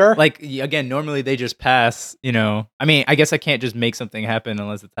 Sure. Like again, normally they just pass. I mean, I guess I can't just make something happen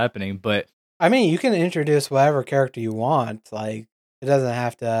unless it's happening. But I mean, you can introduce whatever character you want. Like, it doesn't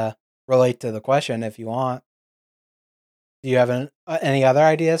have to relate to the question if you want. Do you have any other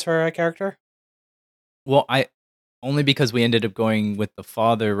ideas for a character? well, I only because we ended up going with the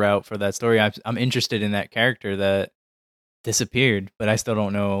father route for that story. I'm interested in that character that disappeared, but I still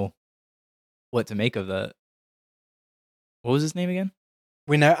don't know what to make of that. What was his name again?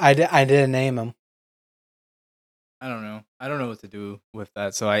 We know I didn't name him. I don't know. I don't know what to do with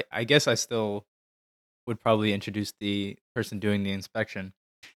that. So I guess I still would probably introduce the person doing the inspection,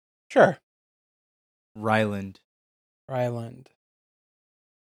 Sure. Ryland. Ryland.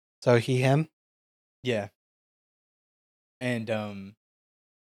 So him? Yeah, and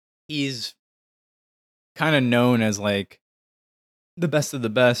he's kind of known as like the best of the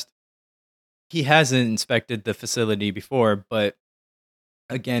best. He hasn't inspected the facility before, but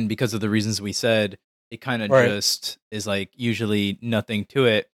again, because of the reasons we said, it kind of Right. just is like usually nothing to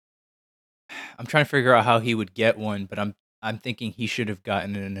it. I'm trying to figure out how he would get one, but I'm thinking he should have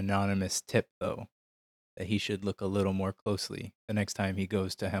gotten an anonymous tip though, that he should look a little more closely the next time he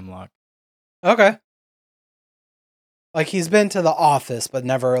goes to Hemlock. Okay. Like he's been to the office, but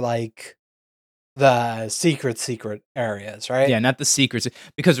never like the secret areas, right? Yeah, not the secrets.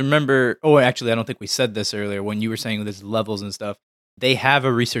 Because remember, oh, actually, I don't think we said this earlier when you were saying there's levels and stuff. They have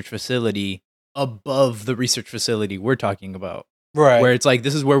a research facility above the research facility we're talking about. Right. where it's like,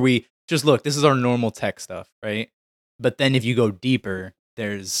 this is where we just look, this is our normal tech stuff, right? But then if you go deeper,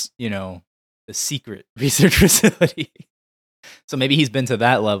 there's, the secret research facility. So maybe he's been to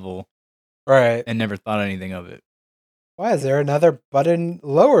that level Right. and never thought anything of it. Why is there another button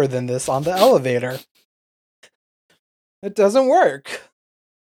lower than this on the elevator? It doesn't work.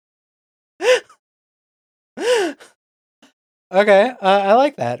 Okay, I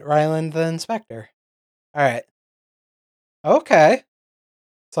like that. Ryland the Inspector. All right. Okay.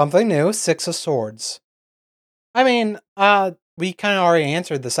 Something new. Six of Swords. I mean, we kind of already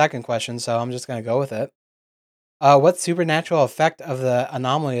answered the second question, so I'm just gonna go with it. What supernatural effect of the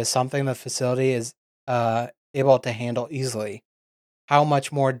anomaly is something the facility is able to handle easily? How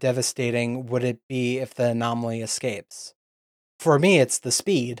much more devastating would it be if the anomaly escapes? For me, it's the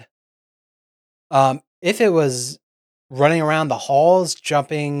speed. If it was running around the halls,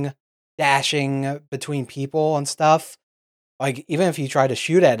 jumping, dashing between people and stuff, like even if you try to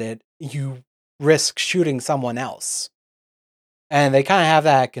shoot at it, you risk shooting someone else. And they kind of have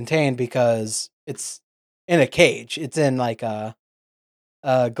that contained because it's in a cage. It's in like a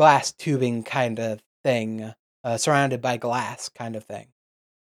glass tubing kind of thing, surrounded by glass kind of thing.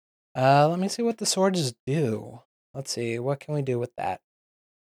 Let me see what the swords do. Let's see, what can we do with that?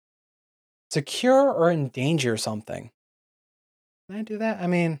 Secure or endanger something. Can I do that? I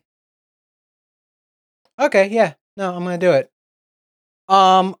mean, okay, yeah. No, I'm gonna do it.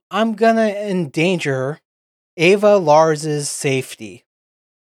 I'm gonna endanger Ava Lars's safety.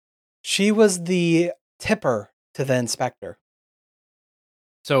 She was the tipper to the inspector.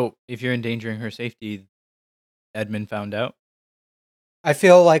 So if you're endangering her safety, Edmund found out. I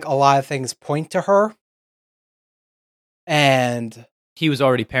feel like a lot of things point to her, and He was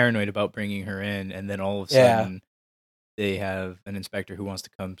already paranoid about bringing her in, and then all of a yeah, sudden they have an inspector who wants to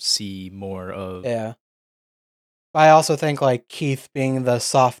come see more of. yeah. I also think like Keith being the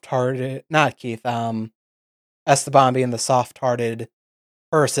soft-hearted, not Keith, Esteban being the soft-hearted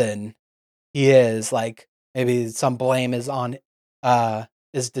person he is, like maybe some blame is on,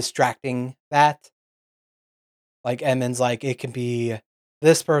 is distracting that. Like Edmund's like it can be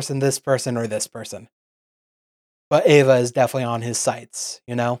this person, or this person, but Ava is definitely on his sights,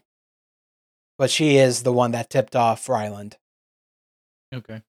 you know. But she is the one that tipped off Ryland,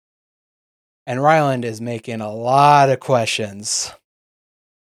 Okay. and Ryland is making a lot of questions.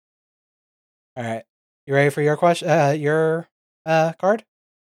 All right, you ready for your question? Your card,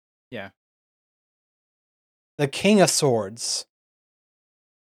 Yeah. the King of Swords.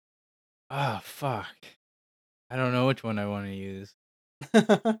 Oh, fuck. I don't know which one I want to use.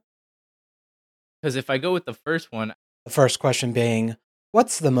 The Because if I go with the first one, first question being,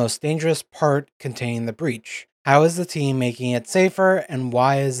 what's the most dangerous part containing the breach? How is the team making it safer, and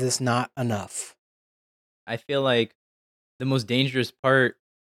why is this not enough? I feel like the most dangerous part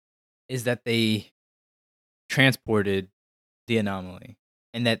is that they transported the anomaly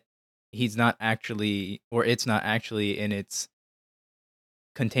and that he's not actually, or it's not actually in its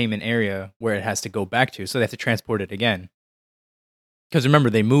containment area where it has to go back to. So they have to transport it again. Because remember,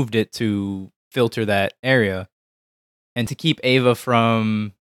 they moved it to filter that area and to keep Ava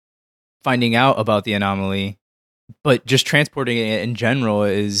from finding out about the anomaly. But just transporting it in general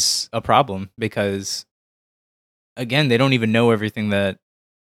is a problem because, again, they don't even know everything that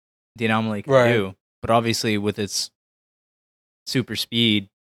the anomaly can Right. do. But obviously, with its super speed,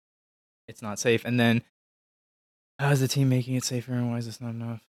 it's not safe. And then, how is the team making it safer and why is this not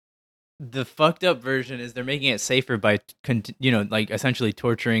enough? The fucked up version is they're making it safer by, like essentially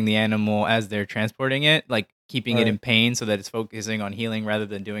torturing the animal as they're transporting it, like keeping it Right. in pain so that it's focusing on healing rather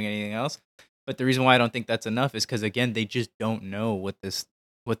than doing anything else. But the reason why I don't think that's enough is because again, they just don't know what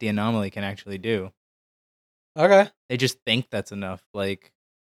the anomaly can actually do. Okay. They just think that's enough. Like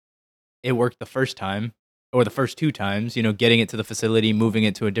it worked the first time or the first two times, getting it to the facility, moving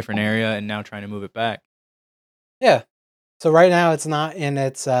it to a different area, and now trying to move it back. Yeah. So right now it's not in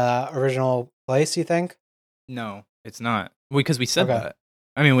its original place, you think? No, it's not. Because we said Okay. that.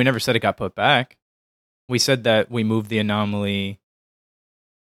 I mean, we never said it got put back. We said that we moved the anomaly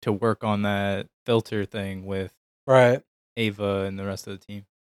to work on that filter thing with Right. Ava and the rest of the team.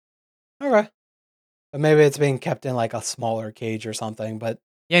 Okay. But maybe it's being kept in like a smaller cage or something, but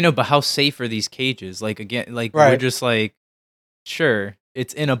Yeah, no, but how safe are these cages? Like again, like we're right. just like, sure,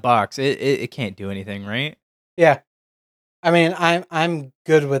 it's in a box. It can't do anything, right? Yeah. I mean, I'm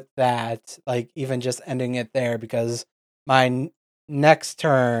good with that, like even just ending it there because my next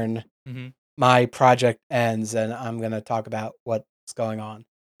turn Mm-hmm. my project ends and I'm going to talk about what's going on.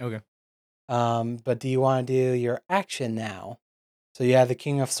 Okay. But do you want to do your action now? So you have the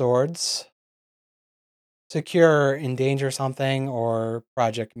King of Swords. secure endanger something or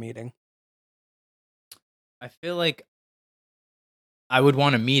project meeting? I feel like I would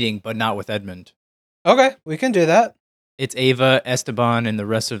want a meeting, but not with Edmund. Okay, we can do that. It's Ava, Esteban, and the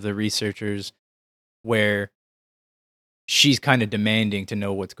rest of the researchers where she's kind of demanding to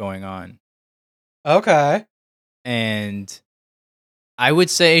know what's going on. Okay. And I would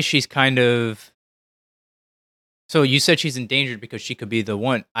say she's kind of. So you said she's endangered because she could be the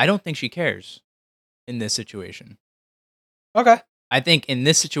one. I don't think she cares in this situation. Okay. I think in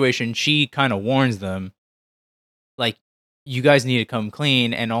this situation, she kind of warns them, like, you guys need to come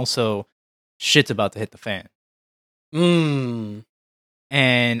clean, and also, shit's about to hit the fan. Hmm.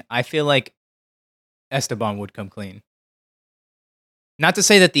 And I feel like Esteban would come clean. Not to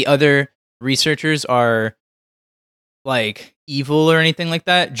say that the other researchers are like evil or anything like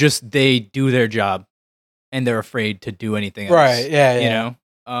that, just they do their job and they're afraid to do anything else, Right. Yeah. you Yeah.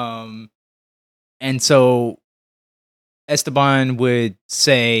 know? And so Esteban would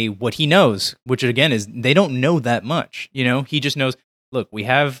say what he knows, which again is they don't know that much, you know? He just knows, look, we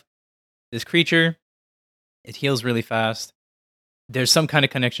have this creature, it heals really fast. There's some kind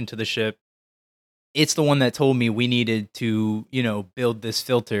of connection to the ship. It's the one that told me we needed to, build this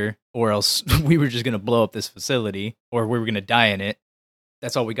filter or else we were just going to blow up this facility or we were going to die in it.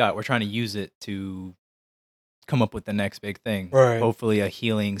 That's all we got. We're trying to use it to come up with the next big thing. Right. Hopefully a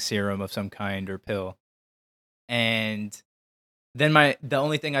healing serum of some kind or pill. And then the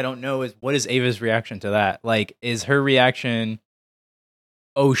only thing I don't know is what is Ava's reaction to that? Like, is her reaction,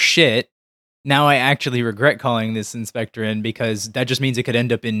 oh shit, now I actually regret calling this inspector in because that just means it could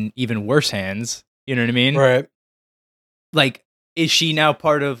end up in even worse hands. You know what I mean? Right. Like, is she now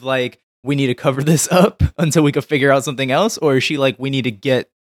part of like, we need to cover this up until we can figure out something else? Or is she like, we need to get,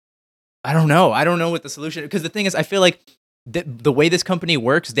 I don't know. I don't know what the solution, because the thing is, I feel like the way this company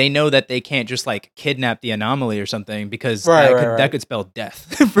works, they know that they can't just like kidnap the anomaly or something because that could spell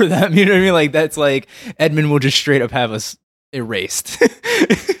death for them. You know what I mean? Like, that's like Edmund will just straight up have us erased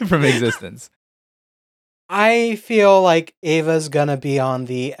from existence. I feel like Ava's gonna be on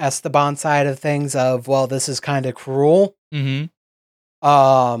the Esteban side of things of, well, this is kind of cruel. Mm-hmm.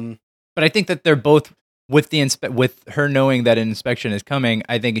 But I think that they're both with with her knowing that an inspection is coming.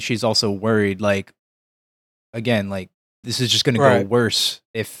 I think she's also worried, like, again, like this is just going to go worse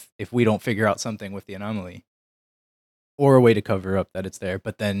if we don't figure out something with the anomaly or a way to cover up that it's there.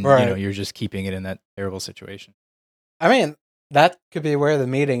 But then you're just keeping it in that terrible situation. I mean, that could be where the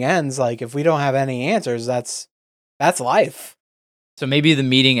meeting ends. Like, if we don't have any answers, that's life. So maybe the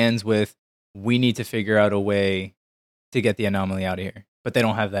meeting ends with, we need to figure out a way to get the anomaly out of here, but they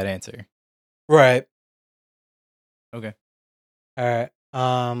don't have that answer. Right. Okay. All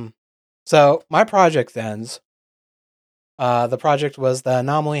right. So my project ends. The project was the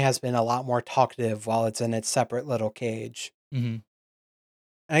anomaly has been a lot more talkative while it's in its separate little cage. Mm-hmm.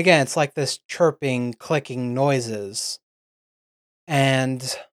 And again, it's like this chirping, clicking noises.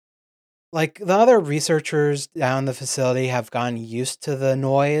 And like the other researchers down the facility have gotten used to the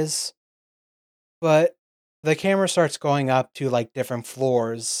noise, but the camera starts going up to like different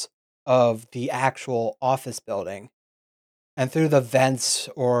floors of the actual office building. And through the vents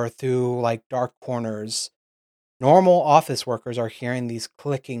or through like dark corners, normal office workers are hearing these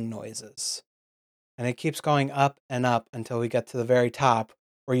clicking noises. And it keeps going up and up until we get to the very top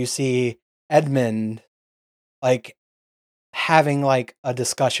where you see Edmund like having like a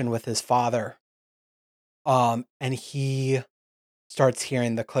discussion with his father. And he starts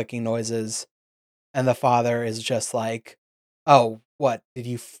hearing the clicking noises, and the father is just like, "Oh, what did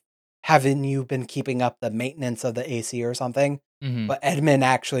you? Haven't you been keeping up the maintenance of the AC or something?" Mm-hmm. But Edmund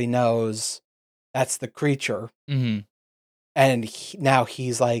actually knows that's the creature, and now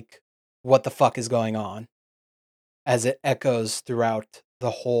he's like, "What the fuck is going on?" As it echoes throughout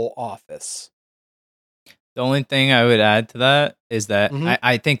the whole office. The only thing I would add to that is that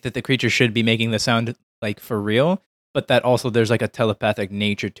I think that the creature should be making the sound like for real, but that also there's like a telepathic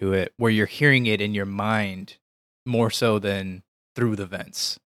nature to it where you're hearing it in your mind more so than through the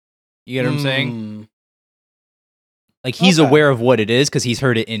vents. You get what I'm saying? Like, he's aware of what it is because he's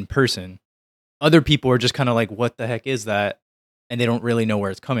heard it in person. Other people are just kind of like, what the heck is that? And they don't really know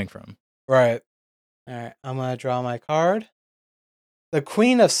where it's coming from. Right. All right. I'm going to draw my card. The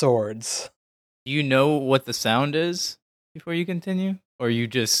Queen of Swords. Do you know what the sound is before you continue? Or are you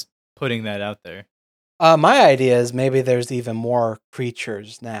just putting that out there? My idea is maybe there's even more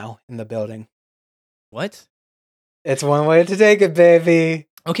creatures now in the building. What? It's one way to take it, baby.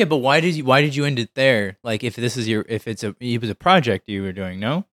 Okay, but why did you end it there? Like, if it was a project you were doing,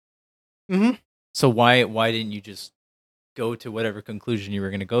 no? Mm-hmm. So why didn't you just go to whatever conclusion you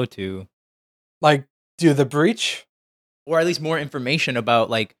were going to go to? Like, do the breach. or at least more information about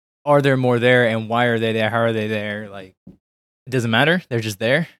like, are there more there and why are they there? How are they there? Like, it doesn't matter. They're just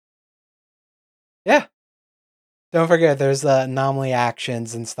there. Yeah. Don't forget, there's the anomaly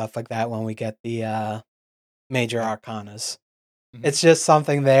actions and stuff like that when we get the major arcanas. Mhm. It's just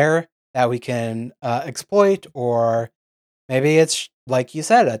something there that we can exploit, or maybe it's, like you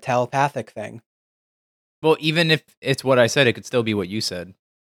said, a telepathic thing. Well, even if it's what I said, it could still be what you said.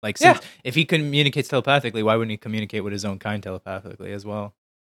 Like, Yeah, since if he communicates telepathically, why wouldn't he communicate with his own kind telepathically as well?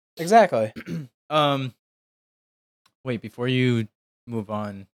 exactly. um, wait, before you move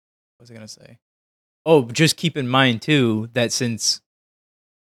on, what was I gonna say? Oh, just keep in mind too that since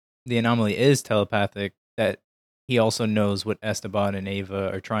the anomaly is telepathic, that he also knows what Esteban and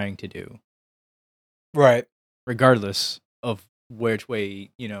Ava are trying to do, Right. regardless of which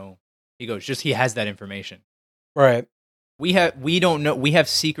way he goes. Just he has that information. Right. We don't know. We have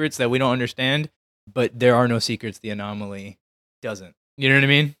secrets that we don't understand, but there are no secrets the anomaly doesn't. You know what I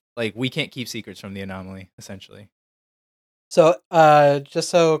mean? Like we can't keep secrets from the anomaly, essentially. So, just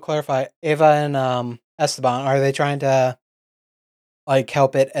so clarify, Ava and Esteban, are they trying to like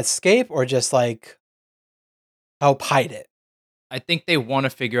help it escape, or just like help hide it? I think they want to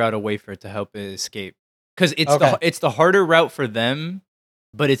figure out a way for it to help it escape because Okay. it's the harder route for them,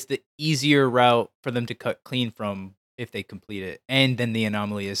 but it's the easier route for them to cut clean from if they complete it, and then the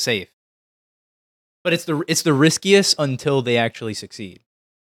anomaly is safe. But it's the riskiest until they actually succeed,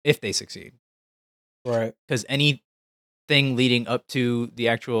 if they succeed, Right. because anything leading up to the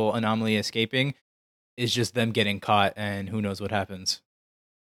actual anomaly escaping is just them getting caught, and who knows what happens.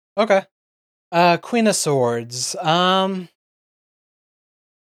 Okay. Queen of Swords.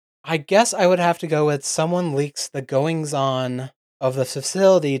 I guess I would have to go with someone leaks the goings on of the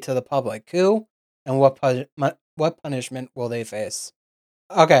facility to the public. Who and what punishment will they face?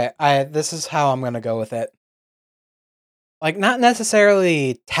 Okay, this is how I'm gonna go with it. Like, not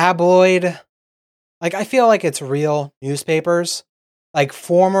necessarily tabloid. Like, I feel like it's real newspapers, like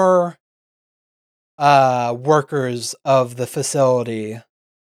former workers of the facility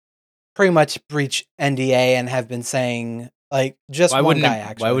pretty much breach NDA and have been saying, like, just Why one wouldn't guy it? Why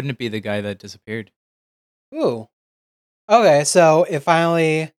actually. wouldn't it be the guy that disappeared? Ooh. Okay, so it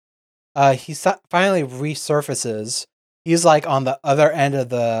finally finally resurfaces. He's like on the other end of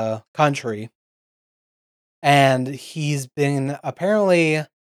the country, and he's been apparently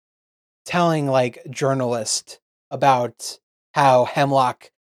telling like journalists about how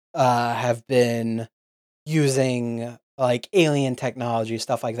Hemlock have been using like alien technology,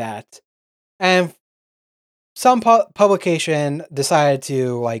 stuff like that. And some publication decided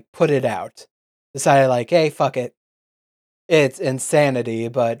to like put it out. Decided like, hey, fuck it. It's insanity,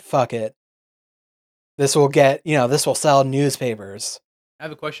 but fuck it. This will this will sell newspapers. I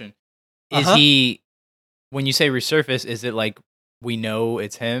have a question. Is Uh-huh. he when you say resurface, is it like we know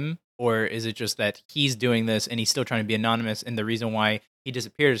it's him, or is it just that he's doing this and he's still trying to be anonymous, and the reason why he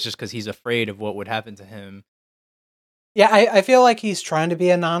disappeared is just because he's afraid of what would happen to him Yeah, I feel like he's trying to be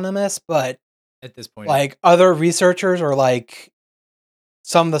anonymous, but at this point? like other researchers, or like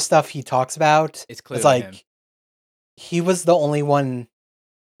some of the stuff he talks about, It's it's clearly him. like he was the only one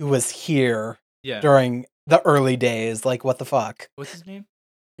who was here Yeah. during the early days. Like, what the fuck? What's his name?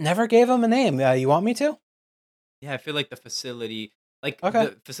 Never gave him a name. You want me to? Yeah, I feel like Okay.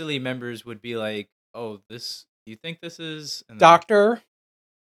 the facility members would be like, "Oh, this. Do you think this is?" And then Doctor.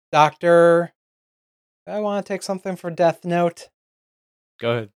 Doctor. I want to take something for Death Note.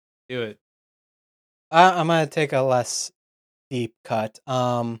 go ahead, do it. I'm gonna take a less deep cut.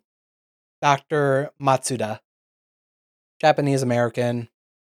 Dr. Matsuda, Japanese American,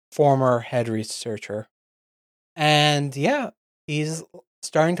 former head researcher. And yeah, he's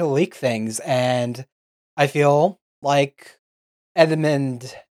starting to leak things, and I feel like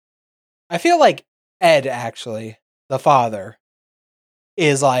Edmund I feel like Ed, actually, the father,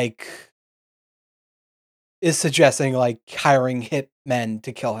 is like is suggesting like hiring hitmen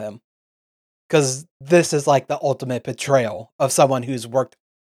to kill him. Because this is like the ultimate betrayal of someone who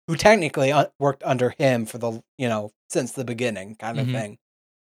technically worked under him for since the beginning, kind of Mm-hmm. thing.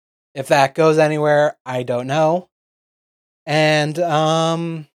 If that goes anywhere, I don't know. And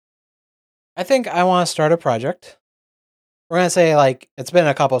I think I want to start a project. We're gonna say like it's been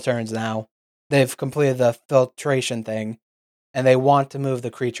a couple turns now. They've completed the filtration thing, and they want to move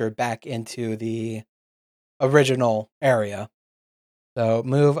the creature back into the original area. So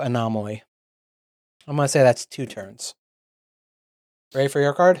move anomaly. I'm gonna say that's 2 turns. Ready for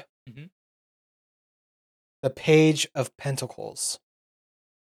your card? Mm-hmm. The Page of Pentacles.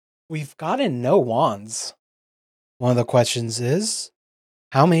 We've gotten no wands. One of the questions is,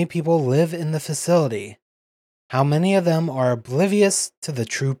 How many people live in the facility? How many of them are oblivious to the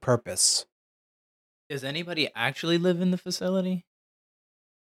true purpose? Does anybody actually live in the facility?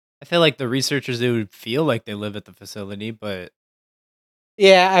 I feel like the researchers, they would feel like they live at the facility, but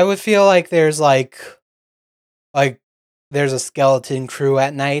Yeah, I would feel like like there's a skeleton crew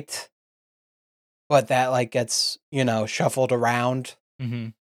at night, but that like gets, shuffled around. hmm.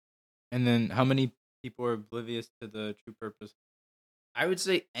 And then how many people are oblivious to the true purpose? I would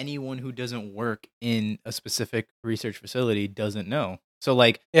say anyone who doesn't work in a specific research facility doesn't know. So,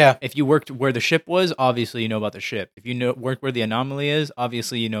 like, Yeah, if you worked where the ship was, obviously you know about the ship. If you know work where the anomaly is,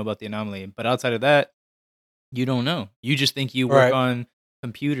 obviously you know about the anomaly. But outside of that, you don't know. You just think you work right, on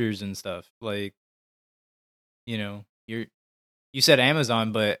computers and stuff. Like, you said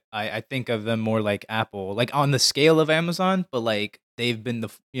Amazon, but I think of them more like Apple, like on the scale of Amazon, but like they've been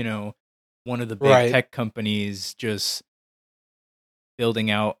one of the big right, tech companies just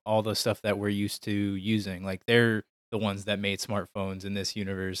building out all the stuff that we're used to using. Like they're the ones that made smartphones in this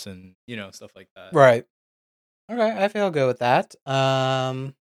universe and stuff like that. right. Okay, I feel good with that.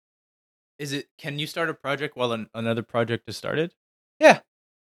 Can you start a project while another project is started? Yeah,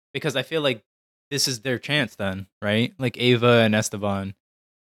 Because I feel like this is their chance then, right? Like Ava and Esteban,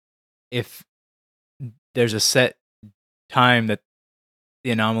 if there's a set time that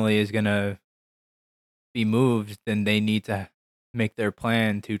the anomaly is going to be moved, then they need to make their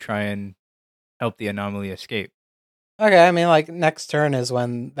plan to try and help the anomaly escape. okay. I mean, like next turn is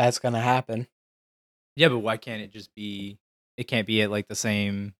when that's gonna happen. Yeah, but why can't it just be? It can't be at like the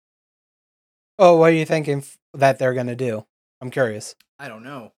same. Oh, what are you thinking that they're gonna do? I'm curious. I don't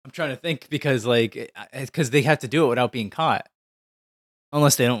know. I'm trying to think because because they have to do it without being caught,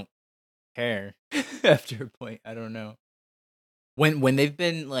 unless they don't care after a point. I don't know. When they've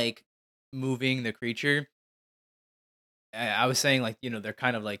been like moving the creature, I was saying like they're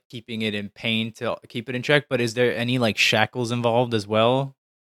kind of like keeping it in pain to keep it in check. But is there any like shackles involved as well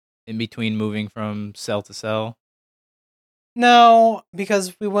in between moving from cell to cell? No,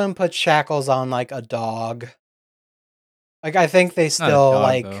 because we wouldn't put shackles on like a dog. Like I think they It's not a still dog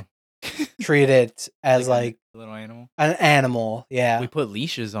like though. treat it as Like a like little animal. an animal. We Yeah. put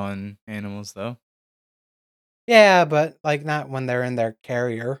leashes on animals though. Yeah, but like not when they're in their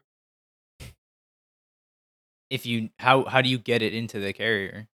carrier. If you how do you get it into the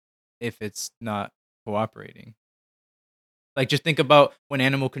carrier if it's not cooperating? Like just think about when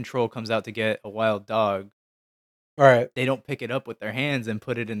animal control comes out to get a wild dog, Right. they don't pick it up with their hands and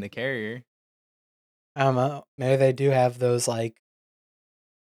put it in the carrier. I don't know. Maybe they do have those like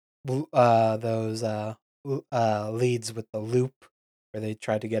leads with the loop where they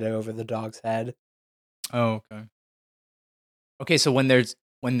try to get it over the dog's head. Oh, okay. Okay, so when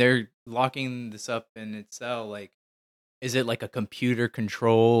they're locking this up in its cell, like is it like a computer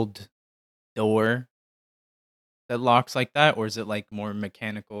controlled door that locks like that, or is it like more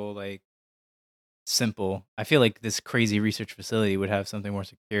mechanical, like simple? I feel like this crazy research facility would have something more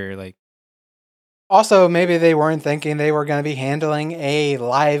secure. Like, Also, maybe they weren't thinking they were going to be handling a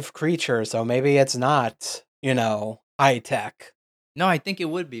live creature, so maybe it's not, high tech. no, I think it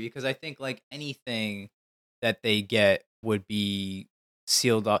would be because I think like anything that they get would be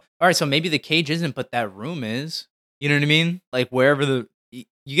sealed off. All right, so maybe the cage isn't, but that room is. You know what I mean? Like wherever you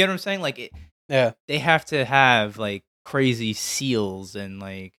get what I'm saying? Like Yeah. they have to have like crazy seals and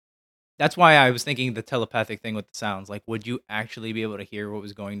like that's why I was thinking the telepathic thing with the sounds. Like, would you actually be able to hear what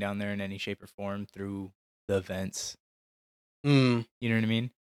was going down there in any shape or form through the vents? Hmm. You know what I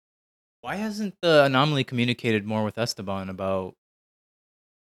mean? Why hasn't the anomaly communicated more with Esteban about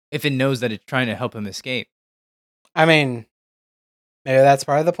if it knows that it's trying to help him escape? I mean, maybe that's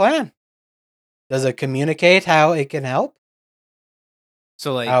part of the plan. Does it communicate how it can help?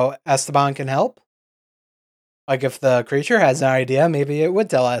 So, like, How Esteban can help? Like if the creature has an idea, maybe it would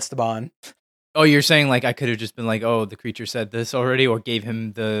tell Esteban. oh, you're saying like I could have just been like, oh, the creature said this already, or gave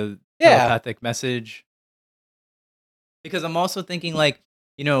him the Yeah. telepathic message? Because I'm also thinking like,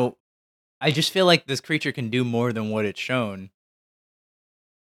 you know, I just feel like this creature can do more than what it's shown,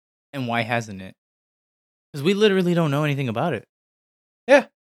 and why hasn't it? Because we literally don't know anything about it. Yeah.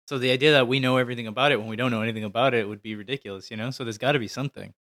 So the idea that we know everything about it when we don't know anything about it would be ridiculous, So there's got to be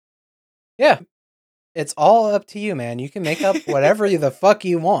something. Yeah. It's all up to you, man. You can make up whatever the fuck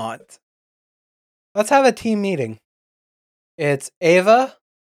you want. Let's have a team meeting. It's Ava,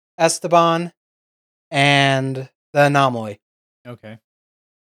 Esteban, and the anomaly. Okay.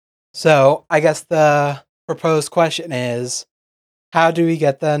 So I guess the proposed question is, how do we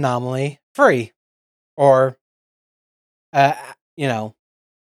get the anomaly free? Or, uh, you know,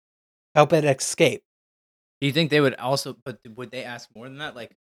 help it escape? Do you think they would also? But would they ask more than that?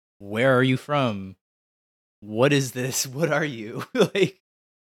 Like, where are you from? What is this? What are you? Like,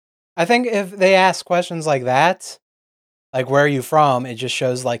 I think if they ask questions like that, like where are you from, it just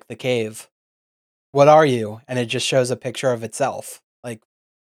shows like the cave. What are you? And it just shows a picture of itself. Like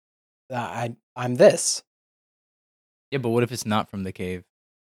I'm this. yeah, but what if it's not from the cave?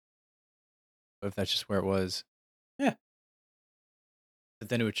 What if that's just where it was? Yeah. But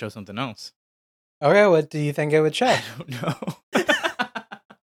then it would show something else. Okay, what do you think it would I show? don't know.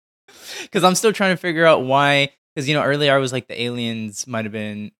 Because I'm still trying to figure out why. Because earlier I was like the aliens might have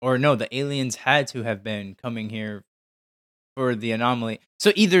been, or no, the aliens had to have been coming here for the anomaly.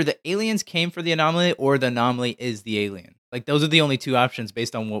 So either the aliens came for the anomaly, or the anomaly is the alien. Like those are the only two options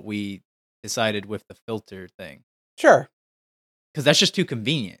based on what we decided with the filter thing. Sure. Because that's just too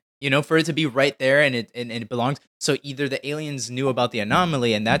convenient, for it to be right there and it belongs. So either the aliens knew about the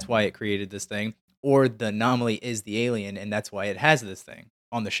anomaly and that's why it created this thing, or the anomaly is the alien and that's why it has this thing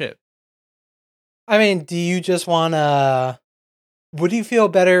on the ship. I mean, do you just want to would you feel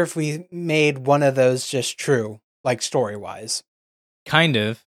better if we made one of those just true, like story-wise? Kind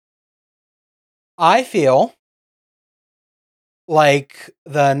of. I feel like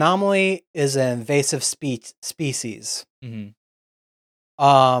the anomaly is an invasive species.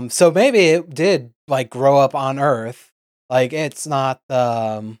 Mm-hmm. So maybe it did like grow up on Earth. Like it's not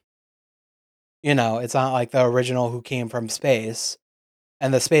the it's not like the original who came from space.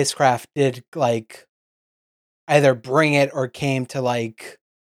 And the spacecraft did like either bring it or came to like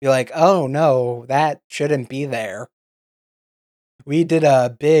be like, "Oh no, that shouldn't be there. We did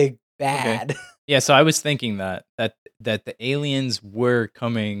a big Okay. bad." Yeah, so I was thinking that the aliens were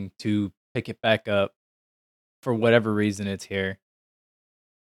coming to pick it back up for whatever reason it's here.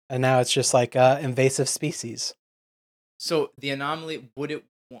 And now it's just like a invasive species. So the anomaly,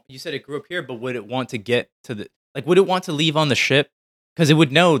 you said it grew up here, but would it want to get to would it want to leave on the ship? Because it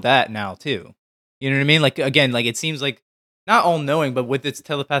would know that now too. You know what I mean? Like, again, like it seems like not all knowing, but with its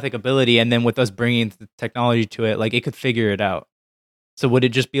telepathic ability and then with us bringing the technology to it, like it could figure it out. So would it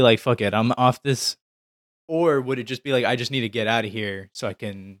just be like, fuck it, I'm off this? Or would it just be like, I just need to get out of here so I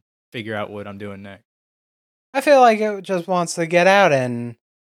can figure out what I'm doing next? I feel like it just wants to get out and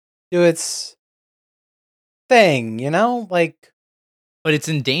do its thing, Like But it's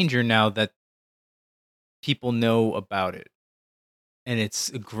in danger now that people know about it and it's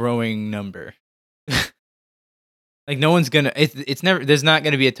a growing number. Like no one's gonna. It's never. There's not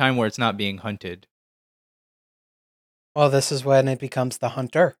gonna be a time where it's not being hunted. well, this is when it becomes the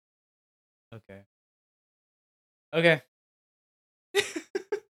hunter. Okay. Okay.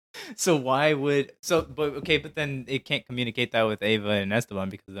 So why would but okay, but then it can't communicate that with Ava and Esteban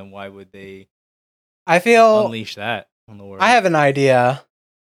because then why would they I feel unleash that on the world? I have an idea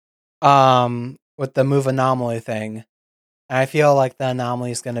with the move anomaly thing. And I feel like the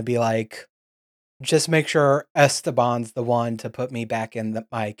anomaly is going to be like just make sure Esteban's the one to put me back in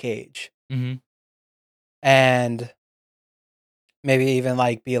my cage. Mm-hmm. And maybe even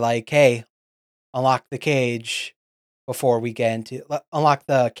like be like, "Hey, unlock the cage before we get into unlock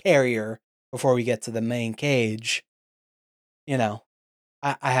the carrier before we get to the main cage."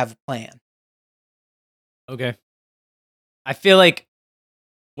 I have a plan. Okay. I feel like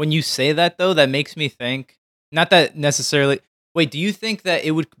when you say that though, that makes me think. Not that necessarily. Wait, do you think that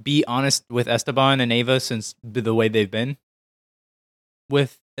it would be honest with Esteban and Ava since the way they've been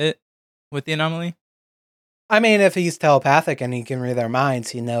with it, with the anomaly? I mean, if he's telepathic and he can read their minds,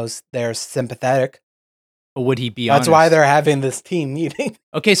 he knows they're sympathetic. Or would he be That's honest? why they're having this team meeting.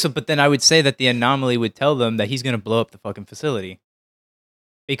 Okay, so but then I would say that the anomaly would tell them that he's going to blow up the fucking facility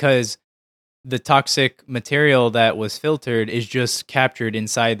because the toxic material that was filtered is just captured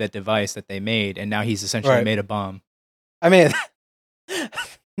inside that device that they made, and now he's essentially Right. made a bomb. I mean,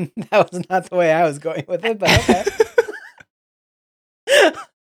 that was not the way I was going with it, but okay.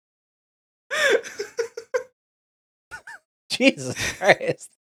 Jesus Christ.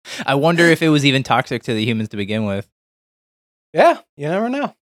 I wonder if it was even toxic to the humans to begin with. Yeah, you never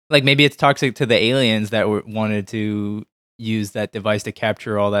know. Like maybe it's toxic to the aliens that wanted to use that device to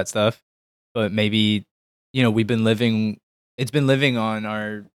capture all that stuff. But maybe, we've been living, it's been living on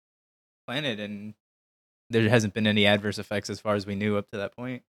our planet and there hasn't been any adverse effects as far as we knew up to that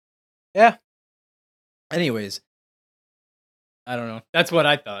point. Yeah. Anyways, I don't know. That's what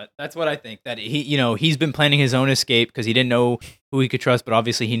I thought. That's what I think. That he's been planning his own escape because he didn't know who he could trust, but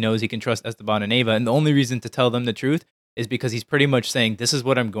obviously he knows he can trust Esteban and Ava. And the only reason to tell them the truth is because he's pretty much saying, "This is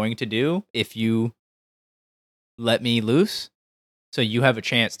what I'm going to do if you let me loose. So you have a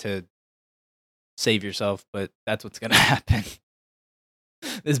chance to save yourself, but that's what's gonna happen."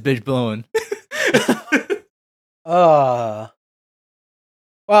 This bitch blowing. Uh,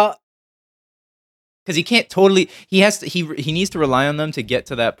 well, Because he can't totally. He has to. He needs to rely on them to get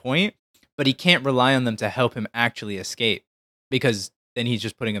to that point, but he can't rely on them to help him actually escape, because then he's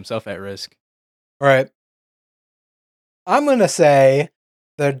just putting himself at risk. right. I'm gonna say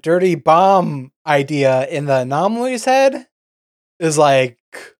the dirty bomb idea in the anomaly's head is like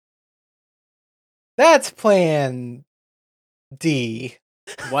that's plan D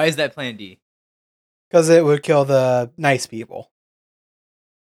Why is that Plan D? because it would kill the nice people.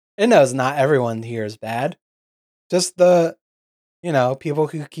 It knows not everyone here is bad, just the people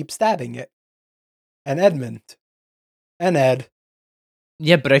who keep stabbing it, and Edmund and Ed.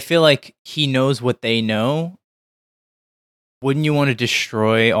 Yeah, but I feel like he knows what they know. Wouldn't you want to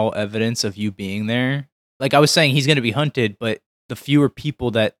destroy all evidence of you being there? Like I was saying, he's going to be hunted, but the fewer people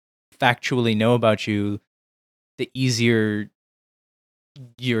that factually know about you, the easier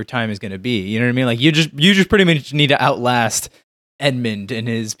your time is going to be. You know what I mean? Like you just pretty much need to outlast Edmund and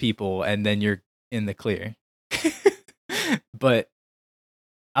his people, and then you're in the clear. But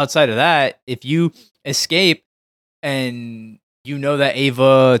outside of that, if you escape and you know that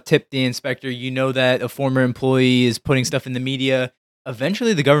Ava tipped the inspector, you know that a former employee is putting stuff in the media,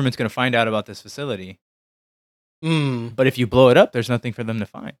 eventually the government's going to find out about this facility. Hmm. But if you blow it up, there's nothing for them to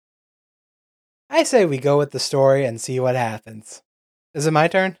find. I say we go with the story and see what happens. Is it my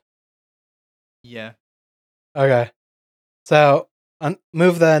turn? Yeah. Okay. So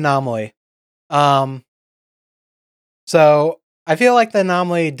move the anomaly. Um. So I feel like the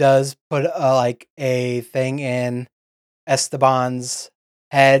anomaly does put like a thing in Esteban's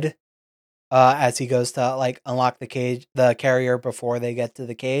head as he goes to like unlock the carrier before they get to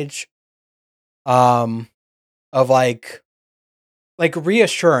the cage. Um, of like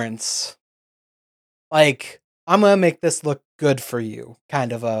reassurance, like I'm gonna make this look good for you,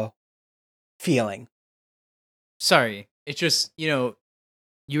 kind of a feeling. Sorry. It's just, you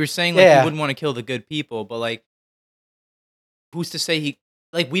were saying like he Yeah, wouldn't want to kill the good people, but like who's to say he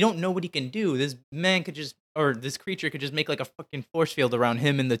like we don't know what he can do. This man could just or this creature could just make like a fucking force field around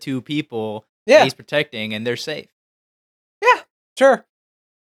him and the two people that yeah, he's protecting and they're safe. yeah, sure.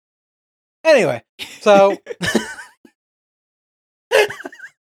 Anyway, so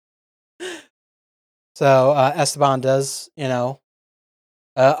Esteban does,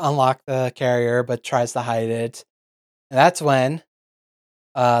 unlock the carrier, but tries to hide it. And that's when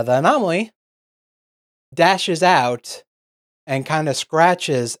the anomaly dashes out and kind of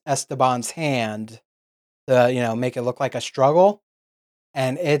scratches Esteban's hand to, make it look like a struggle.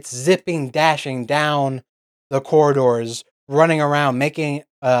 And it's zipping, dashing down the corridors, running around, making,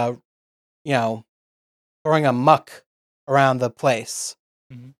 you know, throwing a muck around the place.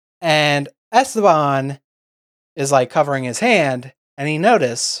 Mhm. And Esteban is like covering his hand, and he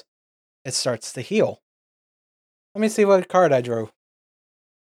notices it starts to heal. Let me see what card I drew.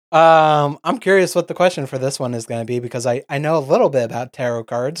 I'm curious what the question for this one is going to be because I know a little bit about tarot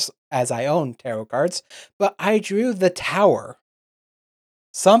cards as I own tarot cards, but I drew the Tower.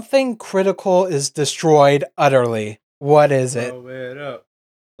 Something critical is destroyed utterly. What is it? Blow it up.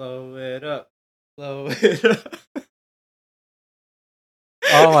 Blow it up. Blow it up.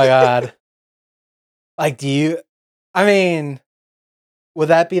 Oh my god. Like, do you. I mean, would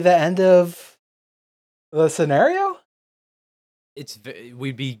that be the end of the scenario?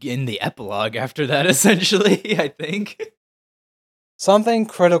 We'd be in the epilogue after that, essentially. I think. Something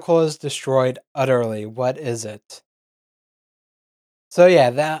critical is destroyed utterly. What is it? So, yeah,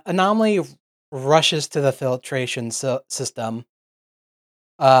 the anomaly rushes to the filtration system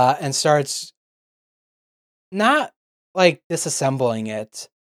and starts not like disassembling it,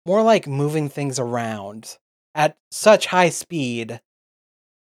 more like moving things around at such high speed.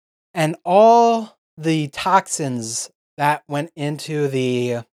 And all the toxins that went into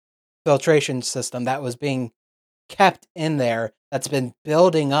the filtration system that was being kept in there, that's been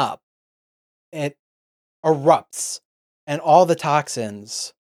building up, it erupts. And all the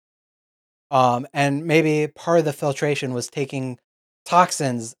toxins, and maybe part of the filtration was taking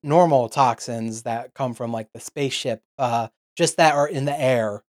toxins, normal toxins that come from like the spaceship, just that are in the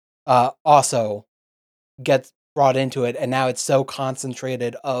air, also gets brought into it, and now it's so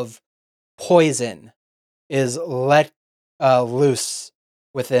concentrated of poison is let loose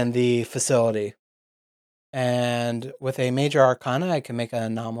within the facility. And with a major arcana, I can make an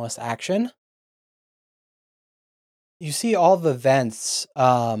anomalous action. You see all the vents,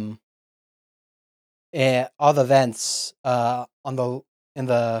 all the vents on the in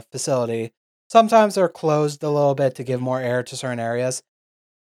the facility. Sometimes they're closed a little bit to give more air to certain areas.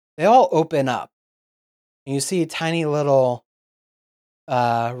 They all open up, and you see tiny little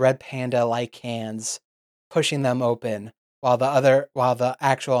red panda like hands pushing them open while the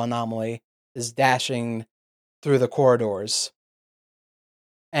actual anomaly is dashing through the corridors.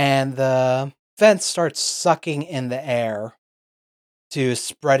 And the vent starts sucking in the air to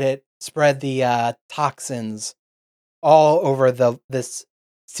spread the toxins all over this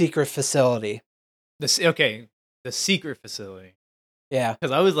secret facility. The secret facility. Yeah.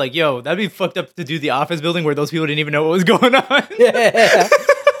 Because I was like, yo, that'd be fucked up to do the office building where those people didn't even know what was going on. Yeah.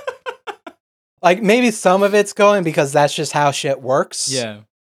 Like, maybe some of it's going because that's just how shit works. Yeah.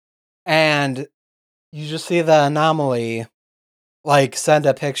 And you just see the anomaly, like, send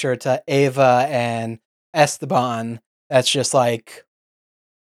a picture to Ava and Esteban that's just like,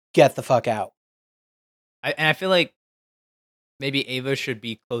 get the fuck out. I feel like maybe Ava should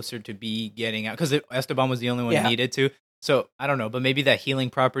be closer to be getting out because Esteban was the only one needed to. So I don't know, but maybe that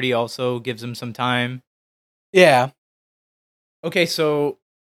healing property also gives him some time. Yeah. Okay, so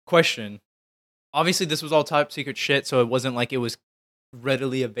question. Obviously, this was all top secret shit, so it wasn't like it was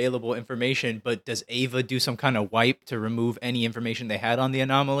readily available information, but does Ava do some kind of wipe to remove any information they had on the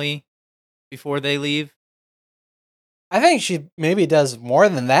anomaly before they leave? I think she maybe does more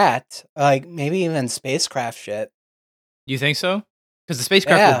than that. Like, maybe even spacecraft shit. You think so? Because the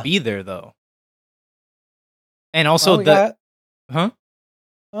spacecraft will be there, though. And also we got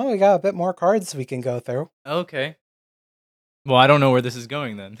a bit more cards we can go through. Okay. Well, I don't know where this is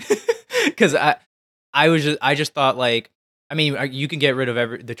going then. Because I just thought, like, I mean, you can get rid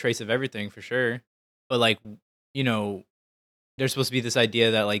of the trace of everything for sure. But, like, you know, there's supposed to be this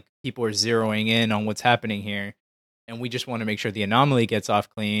idea that, like, people are zeroing in on what's happening here. And we just want to make sure the anomaly gets off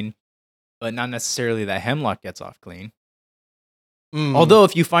clean, but not necessarily that Hemlock gets off clean. Although,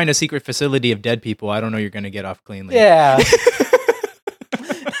 if you find a secret facility of dead people, I don't know you're going to get off cleanly. Yeah.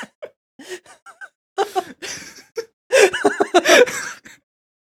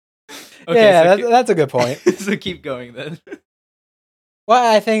 Okay, yeah, so that's a good point. So keep going then.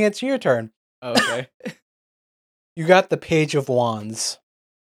 Well, I think it's your turn. Oh, okay. You got the Page of Wands.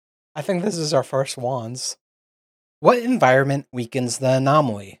 I think this is our first Wands. What environment weakens the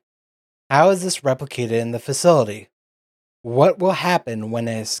anomaly? How is this replicated in the facility? What will happen when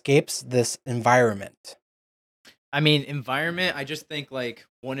it escapes this environment? I mean, environment, I just think, like,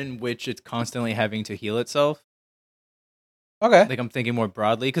 one in which it's constantly having to heal itself. Okay. Like, I'm thinking more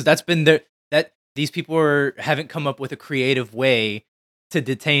broadly, because that's been these people haven't come up with a creative way to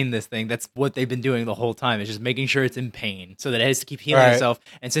detain this thing. That's what they've been doing the whole time. It's just making sure it's in pain so that it has to keep healing itself.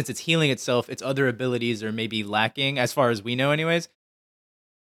 And since it's healing itself, its other abilities are maybe lacking, as far as we know anyways,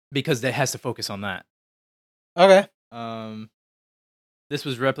 because it has to focus on that. Okay. This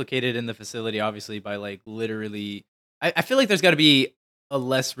was replicated in the facility, obviously, by, like, literally... I feel like there's got to be a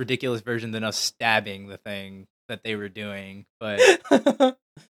less ridiculous version than us stabbing the thing that they were doing, but...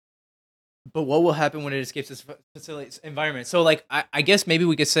 But what will happen when it escapes this facility's environment? So, like, I guess maybe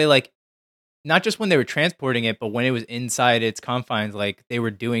we could say, like, not just when they were transporting it, but when it was inside its confines, like, they were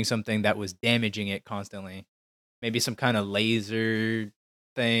doing something that was damaging it constantly. Maybe some kind of laser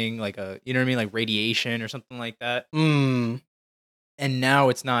thing, like you know what I mean? Like radiation or something like that. And now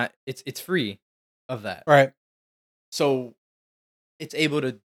it's not, it's free of that. Right. So it's able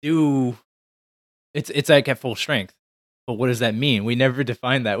to do, it's like at full strength. But what does that mean? We never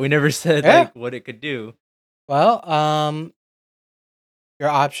defined that. We never said like what it could do. Well, your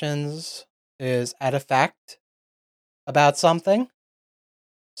options is add a fact about something,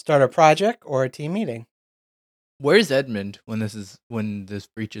 start a project, or a team meeting. Where's Edmund when this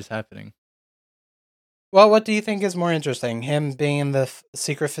breach is happening? Well, what do you think is more interesting? Him being in the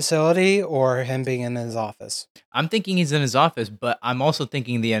secret facility or him being in his office? I'm thinking he's in his office, but I'm also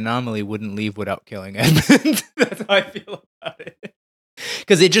thinking the anomaly wouldn't leave without killing Edmund. That's how I feel about it.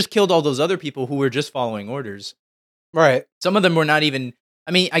 Because it just killed all those other people who were just following orders. Right. Some of them were not even...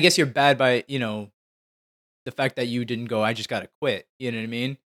 I mean, I guess you're bad by, the fact that you didn't go, I just gotta quit. You know what I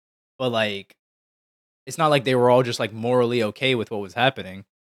mean? But, like, it's not like they were all just, like, morally okay with what was happening.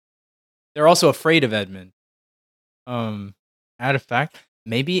 They're also afraid of Edmund. Out of fact,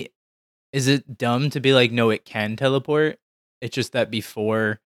 maybe... Is it dumb to be like, no, it can teleport? It's just that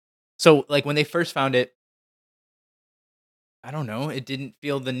before... So, like, when they first found it, I don't know, it didn't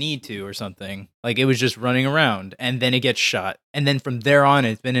feel the need to or something. Like, it was just running around, and then it gets shot. And then from there on,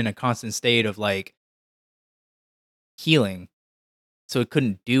 it's been in a constant state of, like, healing. So it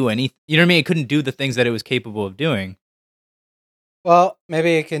couldn't do anything. You know what I mean? It couldn't do the things that it was capable of doing. Well,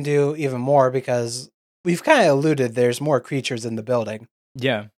 maybe it can do even more because we've kind of alluded there's more creatures in the building.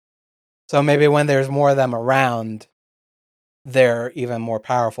 Yeah. So maybe when there's more of them around, they're even more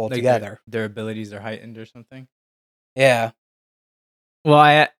powerful like together. Their abilities are heightened or something. Yeah. Well,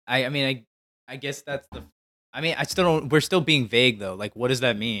 I mean, I guess that's I mean, I still don't. We're still being vague though. Like, what does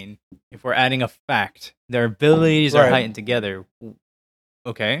that mean? If we're adding a fact, their abilities are Right. heightened together.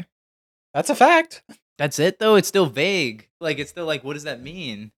 Okay, That's a fact. that's it though. It's still vague. Like, it's still like, what does that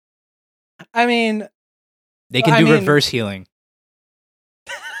mean? I mean, They can I do mean, reverse healing,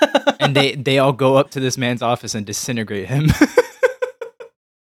 and they all go up to this man's office and disintegrate him.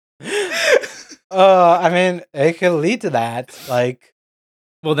 I mean, it could lead to that. Like,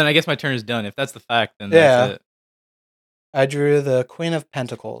 Well, then I guess my turn is done. If that's the fact, then that's yeah, it. I drew the Queen of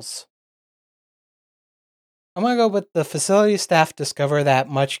Pentacles. I'm gonna go with the facility staff discover that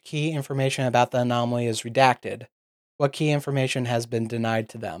much key information about the anomaly is redacted. What key information has been denied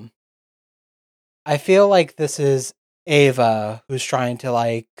to them? I feel like this is Ava who's trying to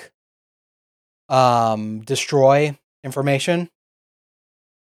like destroy information.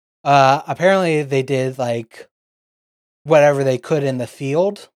 Apparently they did like whatever they could in the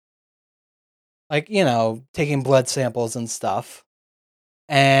field. Like, taking blood samples and stuff.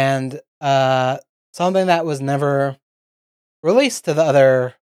 And something that was never released to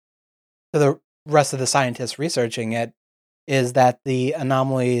the rest of the scientists researching it is that the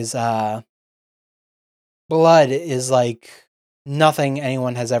anomaly's blood is like nothing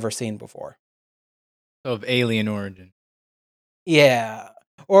anyone has ever seen before. Of alien origin. Yeah.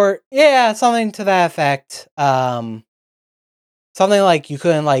 Or yeah, something to that effect. Something like you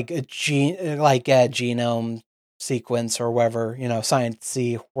couldn't like a genome sequence or whatever,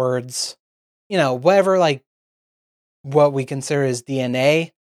 sciencey words. Whatever like what we consider as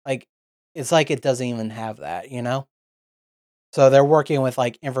DNA, like it's like it doesn't even have that. So they're working with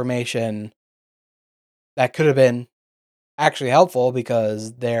like information that could have been actually helpful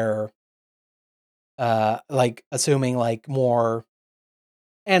because they're like assuming like more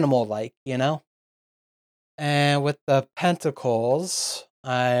animal like. And with the pentacles,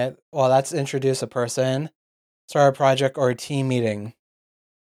 that's introduce a person, start a project or a team meeting.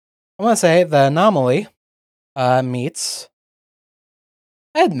 I'm gonna say the anomaly meets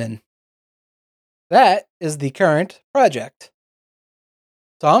Edmund. That is the current project.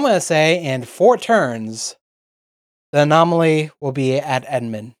 So I'm gonna say in 4 turns, the anomaly will be at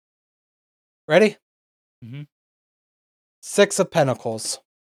Edmund. Ready? Mm-hmm. 6 of Pentacles.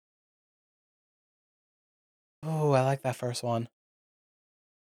 Oh, I like that first one.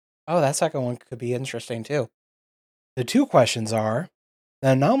 Oh, that second one could be interesting too. The 2 questions are: the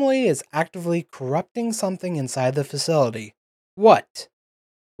anomaly is actively corrupting something inside the facility. What?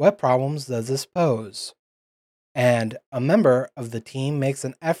 What problems does this pose? And a member of the team makes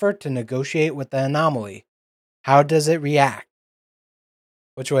an effort to negotiate with the anomaly. How does it react?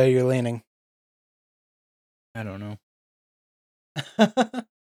 Which way are you leaning? I don't know.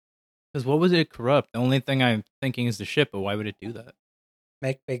 Because what would it corrupt? The only thing I'm thinking is the ship, but why would it do that?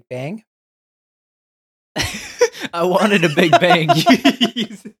 Make Big Bang? I wanted a big bang.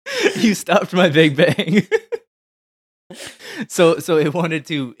 You stopped my big bang. So it wanted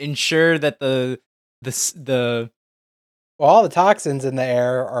to ensure that the Well, all the toxins in the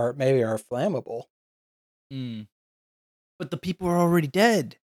air are flammable. but the people are already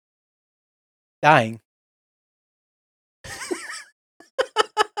dead. Dying.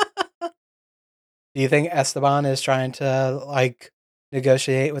 Do you think Esteban is trying to like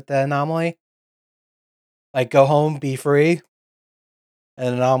negotiate with the anomaly? Like go home, be free? And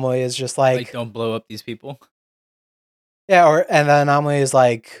the anomaly is just Like, like, don't blow up these people. yeah, and the anomaly is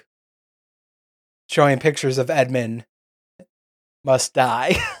like showing pictures of Edmund must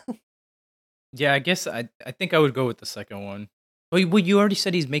die. Yeah, I guess I think I would go with the second one. Well, you already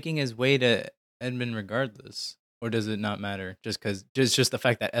said he's making his way to Edmund regardless, or does it not matter? Just the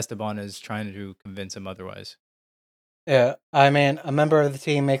fact that Esteban is trying to convince him otherwise. Yeah, I mean, a member of the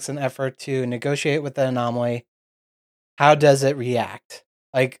team makes an effort to negotiate with the anomaly. How does it react?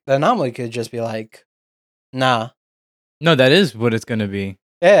 Like, the anomaly could just be like, nah. No, that is what it's gonna be.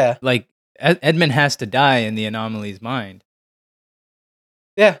 Yeah, Like Edmund has to die in the anomaly's mind.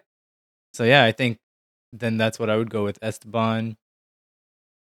 yeah. So yeah, I think then that's what I would go with. Esteban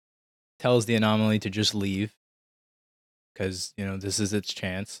tells the anomaly to just leave because this is its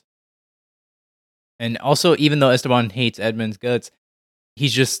chance. And also, even though Esteban hates Edmund's guts,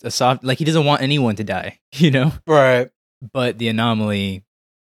 he's just a soft. Like he doesn't want anyone to die. Right. But the anomaly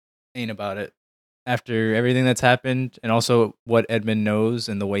ain't about it. After everything that's happened, and also what Edmund knows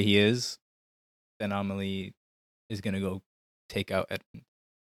and the way he is, the anomaly is gonna go take out Edmund.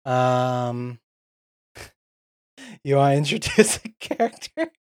 You want to introduce a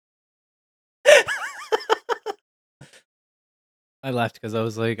character? I laughed because I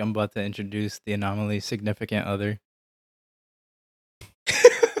was like, I'm about to introduce the anomaly's significant other.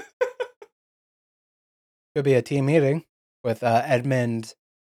 Could be a team meeting with Edmund,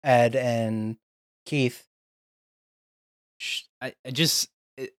 Ed, and Keith. I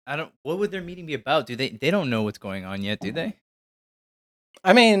don't. What would their meeting be about? Do they don't know what's going on yet? Do they?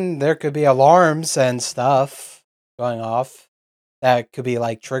 I mean, there could be alarms and stuff going off that could be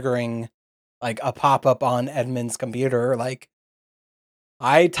like triggering like a pop up on Edmund's computer, like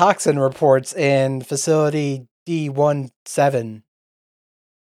high toxin reports in facility D17.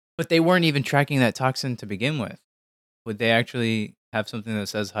 But they weren't even tracking that toxin to begin with. Would they actually have something that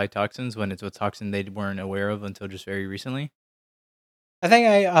says high toxins when it's a toxin they weren't aware of until just very recently? I think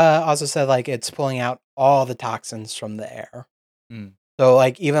I also said like it's pulling out all the toxins from the air. Hmm. So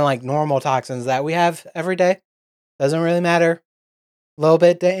like even like normal toxins that we have every day doesn't really matter. A little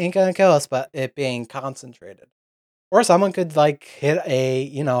bit ain't gonna kill us, but it being concentrated. Or someone could like hit a,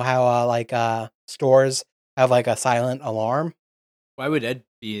 you know how stores have like a silent alarm. Why would Ed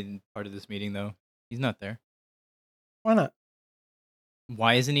be in part of this meeting though? He's not there. Why not?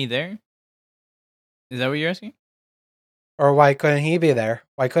 Why isn't he there? Is that what you're asking? Or why couldn't he be there?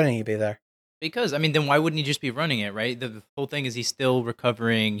 Why couldn't he be there? Because I mean, then why wouldn't he just be running it, right? The whole thing is he's still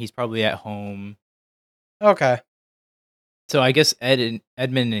recovering. He's probably at home. Okay. So I guess Edmund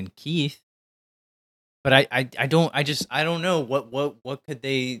and Keith. But I don't know what could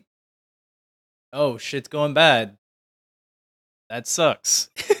they. Oh, shit's going bad. That sucks.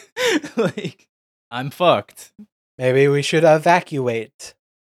 Like, I'm fucked. Maybe we should evacuate.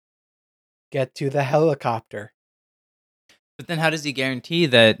 Get to the helicopter. But then how does he guarantee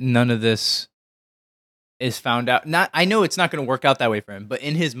that none of this is found out? I know it's not going to work out that way for him, but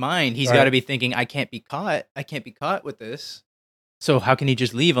in his mind, he's got to be thinking, I can't be caught. I can't be caught with this. So how can he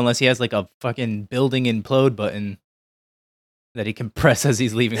just leave unless he has like a fucking building implode button that he can press as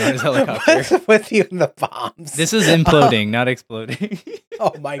he's leaving on his helicopter? What's with you and the bombs? This is imploding, not exploding.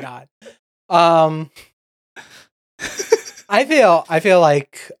 Oh my god. I feel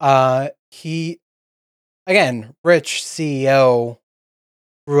like he, again, rich CEO,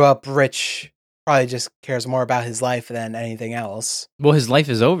 grew up rich, probably just cares more about his life than anything else. Well, his life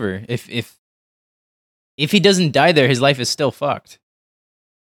is over. If he doesn't die there, his life is still fucked.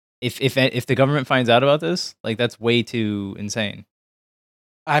 If the government finds out about this, like that's way too insane.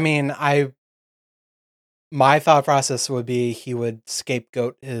 I mean, my thought process would be he would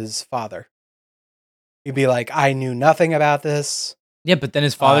scapegoat his father. He'd be like, I knew nothing about this. Yeah, but then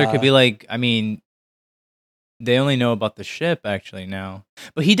his father could be like, I mean, they only know about the ship actually now.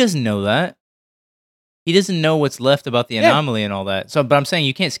 But he doesn't know that. He doesn't know what's left about the anomaly and all that. So, but I'm saying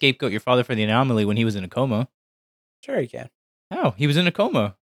you can't scapegoat your father for the anomaly when he was in a coma. Sure you can. How? He was in a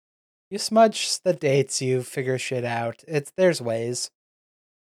coma. You smudge the dates, you figure shit out. There's ways.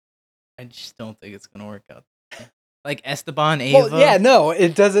 I just don't think it's gonna work out. Like Esteban, Ava. Well, yeah, no,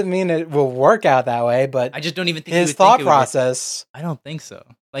 it doesn't mean it will work out that way, but I just don't even think his thought process. I don't think so.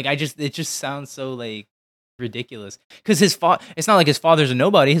 Like it just sounds so like ridiculous. Because it's not like his father's a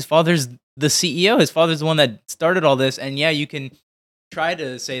nobody. His father's the CEO. His father's the one that started all this. And yeah, you can try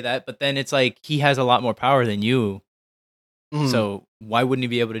to say that, but then it's like he has a lot more power than you. So why wouldn't he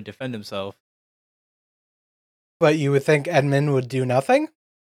be able to defend himself? But you would think Edmund would do nothing?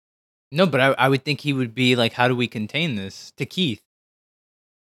 No, but I would think he would be like, how do we contain this? To Keith.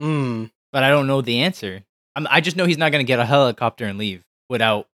 But I don't know the answer. I just know he's not going to get a helicopter and leave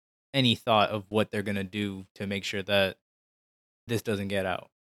without any thought of what they're going to do to make sure that this doesn't get out.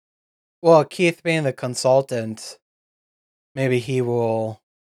 Well, Keith being the consultant, maybe he will.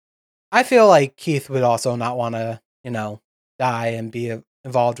 I feel like Keith would also not want to, die and be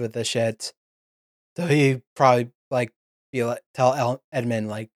involved with the shit. So he probably tell Edmund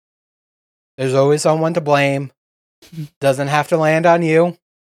like, there's always someone to blame. Doesn't have to land on you.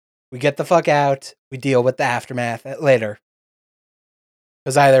 We get the fuck out. We deal with the aftermath later.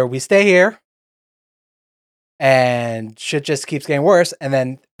 Because either we stay here and shit just keeps getting worse, and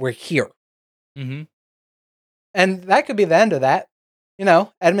then we're here. Mm-hmm. And that could be the end of that.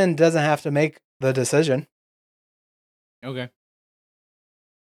 Edmund doesn't have to make the decision. Okay.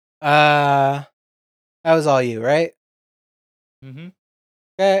 That was all you, right? Mm-hmm.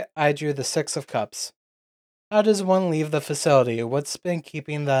 Okay, I drew the 6 of Cups. How does one leave the facility? What's been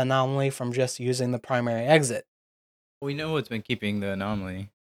keeping the anomaly from just using the primary exit? We know what's been keeping the anomaly.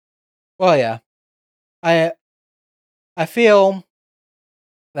 Well, yeah. I feel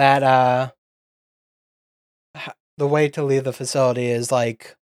that the way to leave the facility is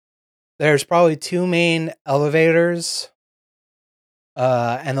like there's probably 2 main elevators,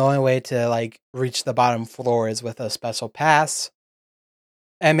 and the only way to like reach the bottom floor is with a special pass,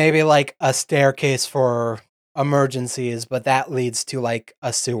 and maybe like a staircase for emergencies, but that leads to like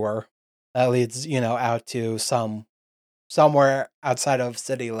a sewer. that leads, out to somewhere outside of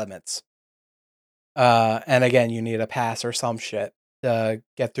city limits. And again, you need a pass or some shit to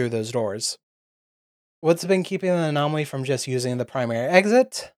get through those doors. What's been keeping the anomaly from just using the primary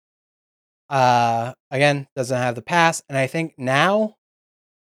exit? Again, doesn't have the pass, and I think now,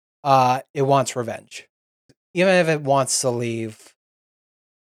 it wants revenge. Even if it wants to leave,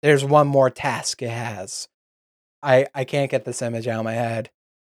 there's one more task it has. I can't get this image out of my head.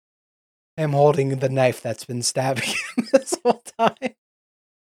 Him holding the knife that's been stabbing him this whole time.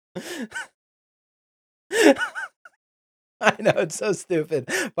 I know, it's so stupid,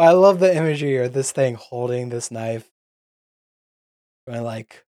 but I love the imagery of this thing holding this knife. Going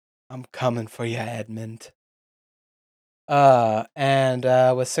like, I'm coming for you, Edmund. And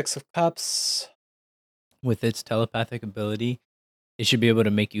with Six of Cups, With its telepathic ability, it should be able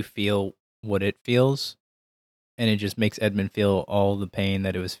to make you feel what it feels, and it just makes Edmund feel all the pain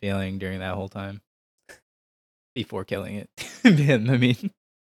that it was feeling during that whole time before killing it. Him, I mean,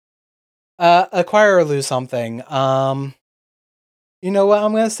 acquire or lose something. You know what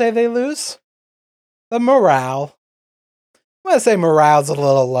I'm gonna say they lose? The morale. I'm gonna say morale's a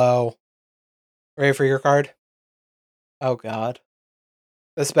little low. Ready for your card? Oh god.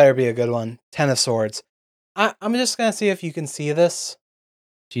 This better be a good one. Ten of Swords. I'm just gonna see if you can see this.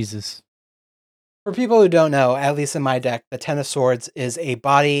 Jesus. For people who don't know, at least in my deck, the Ten of Swords is a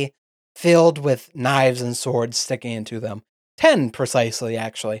body filled with knives and swords sticking into them. 10 precisely,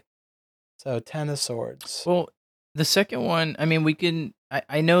 actually. So 10 of Swords. Well, the second one, I mean, we can.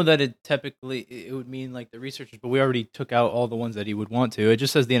 I know that it typically it would mean like the researchers, but we already took out all the ones that he would want to. It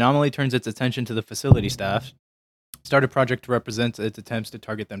just says the anomaly turns its attention to the facility staff. Start a project to represent its attempts to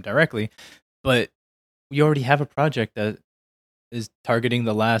target them directly, but we already have a project that is targeting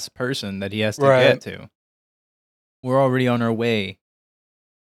the last person that he has to Right. get to. We're already on our way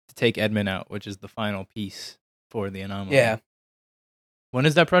to take Edmund out, which is the final piece for the anomaly. Yeah. When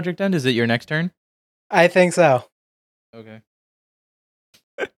does that project end? Is it your next turn? I think so. Okay.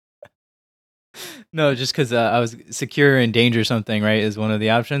 No, just because I was secure and danger something, right, is one of the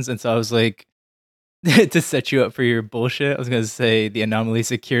options. And so I was like, to set you up for your bullshit, I was going to say the anomaly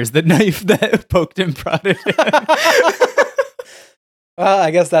secures the knife that poked and prodded him. Well,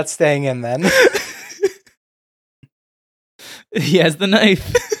 I guess that's staying in then. He has the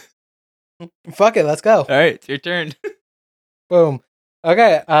knife. Fuck it, let's go. All right, it's your turn. Boom.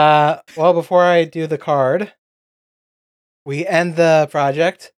 Okay, well, before I do the card, we end the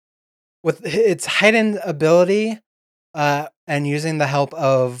project with its heightened ability, and using the help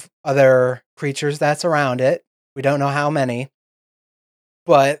of other creatures that's around it. We don't know how many.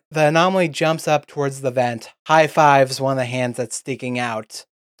 But the anomaly jumps up towards the vent, high fives one of the hands that's sticking out.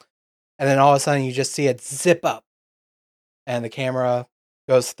 And then all of a sudden you just see it zip up. And the camera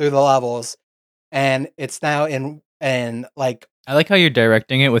goes through the levels. And it's now in like... I like how you're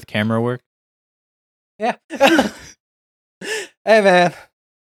directing it with camera work. Yeah. Hey, man.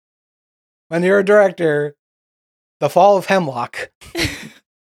 When you're a director, the fall of Hemlock.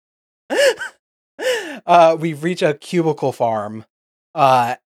 We reach a cubicle farm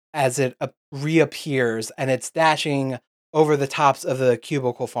as it reappears, and it's dashing over the tops of the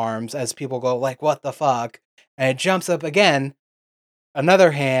cubicle farms as people go like, what the fuck? And it jumps up again.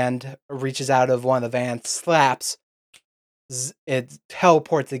 Another hand reaches out of one of the vans, slaps. It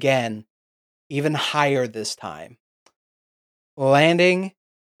teleports again, even higher this time, landing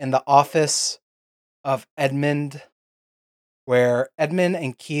in the office of Edmund, where Edmund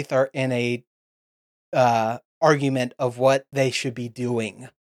and Keith are in a argument of what they should be doing.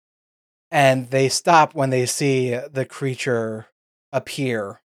 And they stop when they see the creature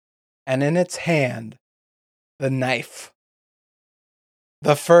appear. And in its hand, the knife.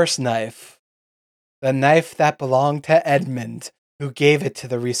 The first knife. The knife that belonged to Edmund, who gave it to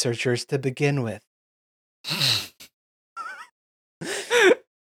the researchers to begin with.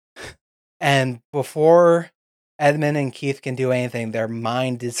 And before Edmund and Keith can do anything, their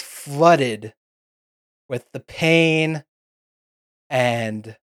mind is flooded with the pain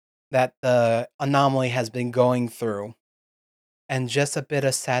and that the anomaly has been going through, and just a bit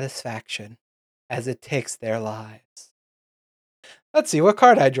of satisfaction as it takes their lives. Let's see what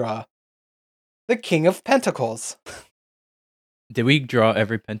card I draw. The King of Pentacles. Did we draw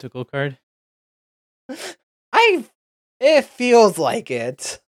every pentacle card? It feels like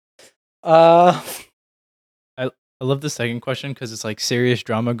it. I love the second question because it's like serious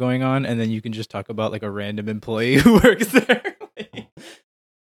drama going on, and then you can just talk about like a random employee who works there.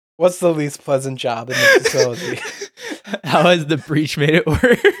 What's the least pleasant job in the facility? How has the breach made it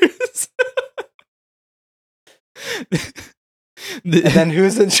worse? And then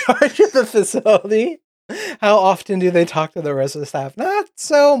who's in charge of the facility? How often do they talk to the rest of the staff? Not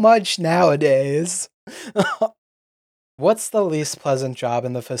so much nowadays. What's the least pleasant job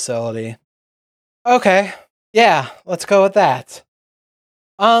in the facility? Okay. Yeah, let's go with that.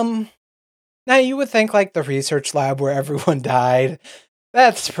 Now you would think like the research lab where everyone died.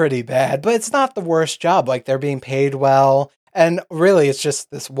 That's pretty bad, but it's not the worst job. Like they're being paid well. And really, it's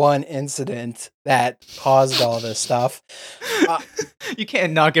just this one incident that caused all this stuff. You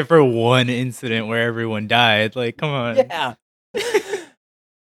can't knock it for one incident where everyone died. Like, come on. Yeah.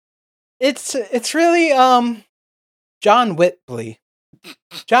 It's really John Whitley.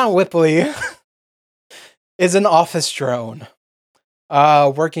 John Whitley is an office drone.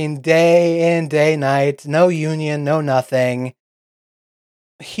 Working day in, day night, no union, no nothing.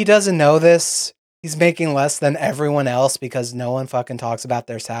 He doesn't know this. He's making less than everyone else because no one fucking talks about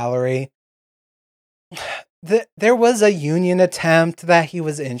their salary. There was a union attempt that he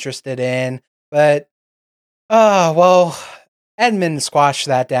was interested in, but well, Edmund squashed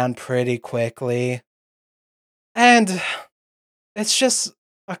that down pretty quickly. And it's just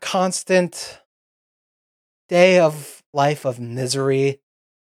a constant day of life of misery.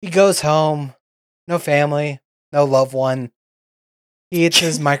 He goes home, no family, no loved one. He eats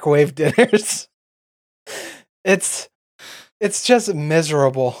his microwave dinners. It's just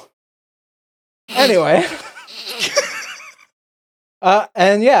miserable. Anyway.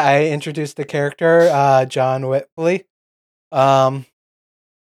 And yeah, I introduced the character, John Whitley. Yeah.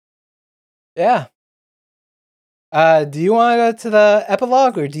 Do you want to go to the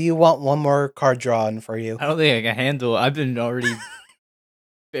epilogue, or do you want one more card drawn for you? I don't think I can handle. I've been already.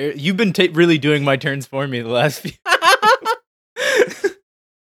 You've been really doing my turns for me the last few.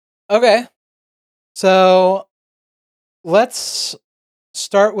 Okay. So let's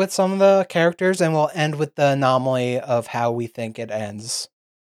start with some of the characters, and we'll end with the anomaly of how we think it ends.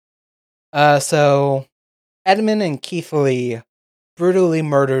 So Edmund and Keith Lee brutally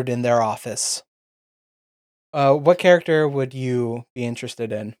murdered in their office. What character would you be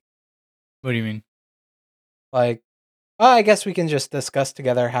interested in? What do you mean? Like, I guess we can just discuss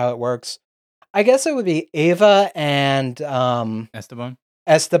together how it works. I guess it would be Ava and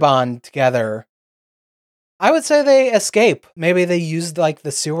Esteban together. I would say they escape. Maybe they used like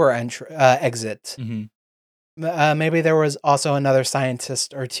the sewer exit. Mm-hmm. Maybe there was also another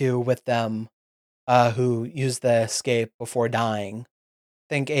scientist or two with them who used the escape before dying.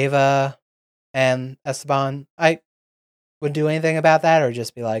 I think Ava and Esteban, I would do anything about that, or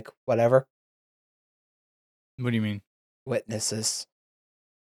just be like, whatever. What do you mean? Witnesses.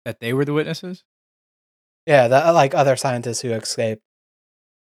 That they were the witnesses? Yeah, the like other scientists who escaped.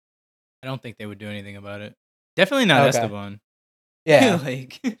 I don't think they would do anything about it. Definitely not Esteban. Yeah.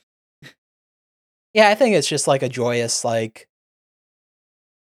 Like yeah, I think it's just like a joyous, like,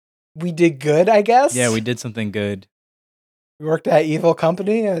 we did good, I guess. Yeah, we did something good. We worked at evil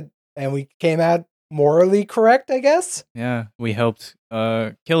company and we came out morally correct, I guess. Yeah, we helped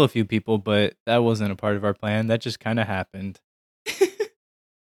kill a few people, but that wasn't a part of our plan. That just kind of happened.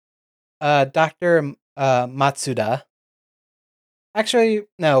 Dr. Matsuda. Actually,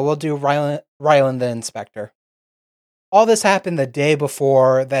 no, we'll do Ryland the inspector. All this happened the day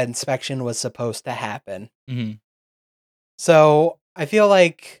before the inspection was supposed to happen. Mm-hmm. So I feel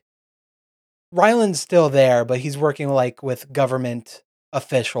like Ryland's still there, but he's working like with government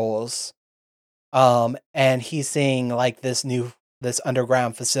officials. And he's seeing like this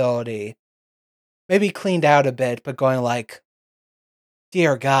underground facility, maybe cleaned out a bit, but going like,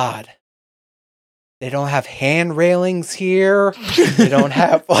 dear God, they don't have hand railings here. They don't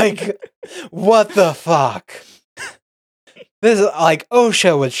have like, what the fuck? This is like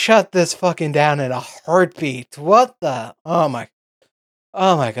OSHA would shut this fucking down in a heartbeat. What the? Oh my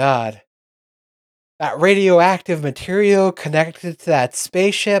God. That radioactive material connected to that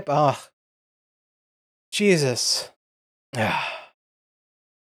spaceship. Oh, Jesus. He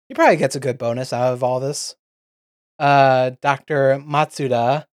probably gets a good bonus out of all this. Dr.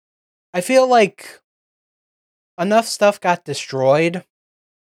 Matsuda. I feel like enough stuff got destroyed,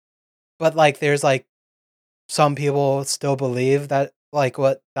 but like there's like some people still believe that like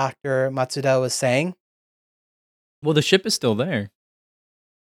what Dr. Matsuda was saying. Well, the ship is still there.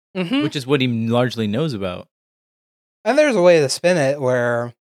 Mm-hmm. Which is what he largely knows about. And there's a way to spin it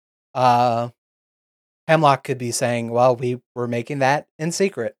where Hemlock could be saying, well, we were making that in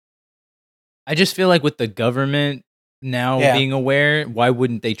secret. I just feel like with the government now being aware, why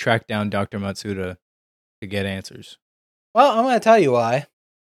wouldn't they track down Dr. Matsuda to get answers? Well, I'm going to tell you why.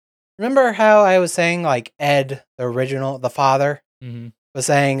 Remember how I was saying, like, Ed, the father, mm-hmm. was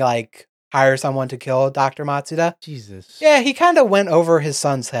saying, like, hire someone to kill Dr. Matsuda. Jesus. Yeah, he kind of went over his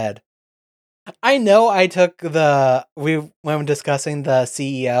son's head. I know I took when discussing the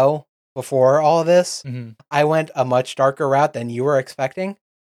CEO before all of this, Mhm. I went a much darker route than you were expecting.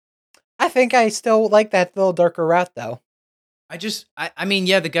 I think I still like that little darker route though. I mean,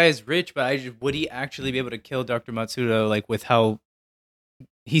 yeah, the guy is rich, but would he actually be able to kill Dr. Matsuda, like, with how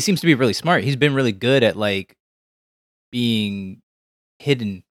he seems to be really smart? He's been really good at, like, being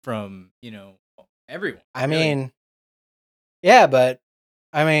hidden from, everyone, I really. mean, yeah, but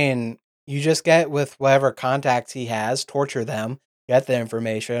I mean, you just get with whatever contacts he has, torture them, get the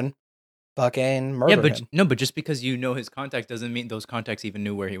information, fucking Yeah, murder but him. no, but just because you know his contact doesn't mean those contacts even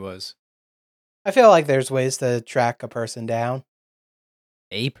knew where he was. I feel like there's ways to track a person down.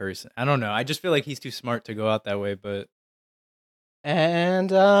 A person. I don't know. I just feel like he's too smart to go out that way, but And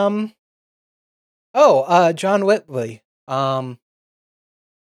John Whitley.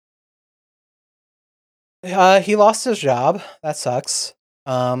 He lost his job. That sucks.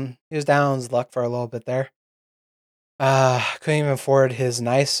 He was down on his luck for a little bit there. Couldn't even afford his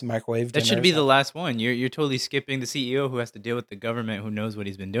nice microwave that should dinners. be the last one. You're totally skipping the CEO who has to deal with the government who knows what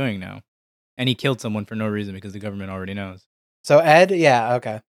he's been doing now. And he killed someone for no reason because the government already knows. So Ed, yeah,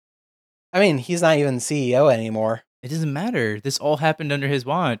 okay. I mean, he's not even CEO anymore. It doesn't matter. This all happened under his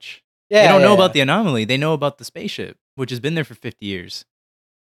watch. They Yeah, don't know yeah, about yeah. the anomaly. They know about the spaceship, which has been there for 50 years.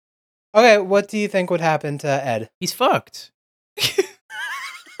 Okay, what do you think would happen to Ed? He's fucked.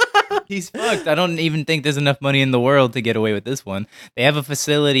 He's fucked. I don't even think there's enough money in the world to get away with this one. They have a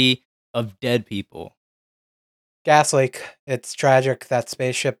facility of dead people. Gas leak. It's tragic, that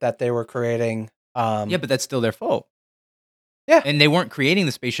spaceship that they were creating. Yeah, but that's still their fault. Yeah. And they weren't creating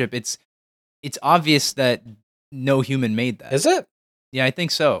the spaceship. It's obvious that no human made that. Is it? Yeah, I think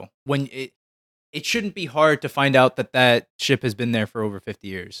so. When it shouldn't be hard to find out that ship has been there for over 50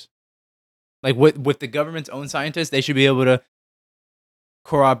 years. Like with the government's own scientists, they should be able to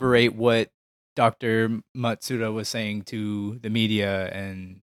corroborate what Dr. Matsuda was saying to the media.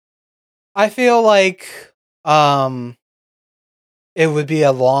 And I feel like it would be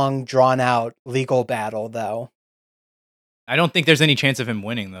a long drawn out legal battle though. I don't think there's any chance of him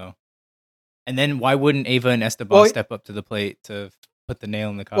winning though. And then why wouldn't Ava and Esteban Well, step up to the plate to put the nail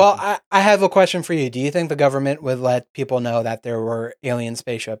in the well, coffin? I have a question for you. Do you think the government would let people know that there were alien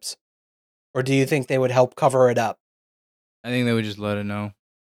spaceships? Or do you think they would help cover it up? I think they would just let it know.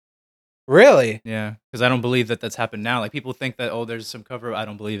 Really? Yeah, because I don't believe that that's happened now. Like, people think that, oh, there's some cover. I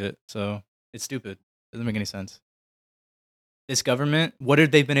don't believe it. So it's stupid. Doesn't make any sense. This government, what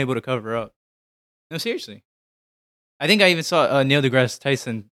have they been able to cover up? No, seriously. I think I even saw Neil deGrasse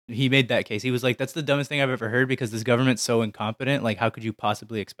Tyson. He made that case. He was like, "That's the dumbest thing I've ever heard because this government's so incompetent. Like, how could you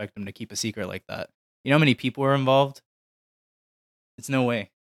possibly expect them to keep a secret like that? You know how many people are involved? It's no way.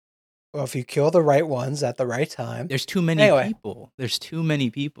 Well, if you kill the right ones at the right time. There's too many Anyway. people. There's too many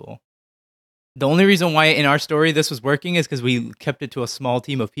people. The only reason why in our story this was working is because we kept it to a small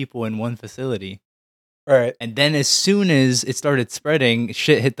team of people in one facility. Right. And then as soon as it started spreading,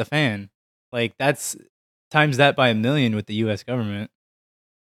 shit hit the fan. Like, that's times that by 1,000,000 with the US government.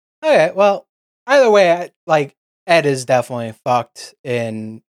 Okay, well, either way, like, Ed is definitely fucked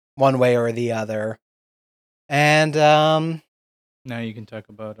in one way or the other. And, Now you can talk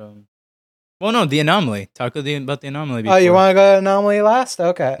about well, no, the anomaly. Talk about the anomaly before. oh, you want to go to Anomaly last?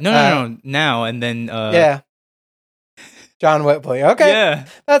 Okay. No. Now and then Yeah. John Whitley. Okay. Yeah.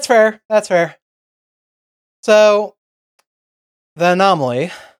 That's fair. That's fair. So, the Anomaly.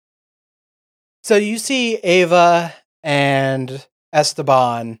 So you see Ava and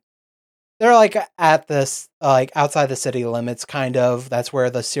Esteban. They're like at this, like outside the city limits, kind of. That's where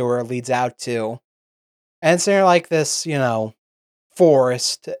the sewer leads out to. And it's near like this,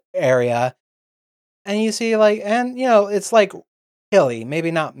 forest area. And you see like, and it's like hilly,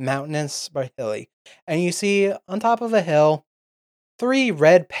 maybe not mountainous, but hilly. And you see on top of a hill, 3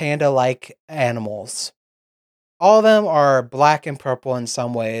 red panda-like animals. All of them are black and purple in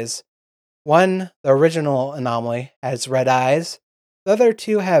some ways. One, the original anomaly, has red eyes. The other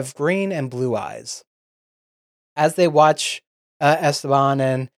 2 have green and blue eyes. As they watch Esteban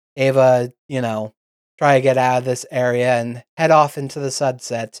and Ava, try to get out of this area and head off into the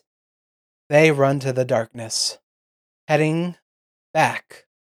sunset, they run to the darkness, heading back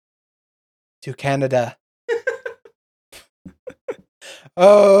to Canada.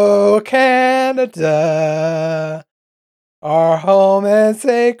 Oh, Canada, our home and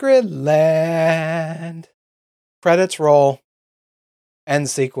sacred land. Credits roll. End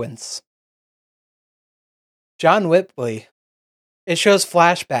sequence. John Whitley. It shows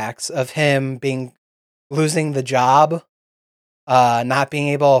flashbacks of him losing the job not being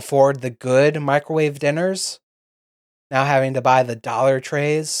able to afford the good microwave dinners, now having to buy the dollar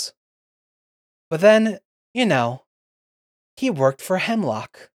trays. But then, he worked for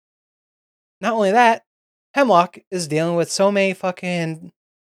Hemlock. Not only that, Hemlock is dealing with so many fucking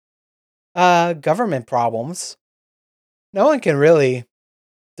government problems. No one can really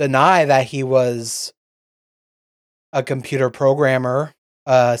deny that he was a computer programmer,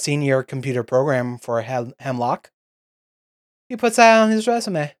 a senior computer programmer for Hemlock. He puts that on his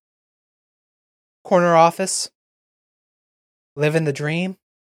resume. Corner office, living the dream,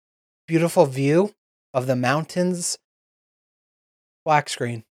 beautiful view of the mountains, black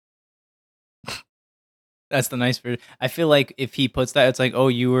screen. That's the nice version. I feel like if he puts that, it's like, oh,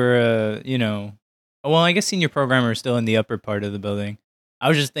 you were, well, I guess senior programmer is still in the upper part of the building. I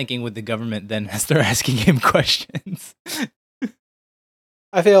was just thinking with the government then start asking him questions.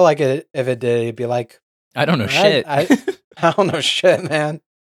 I feel like if it did, it'd be like, I don't know shit. I don't know shit, man.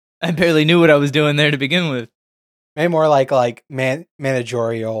 I barely knew what I was doing there to begin with. Maybe more like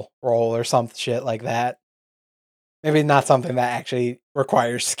managerial role or some shit like that. Maybe not something that actually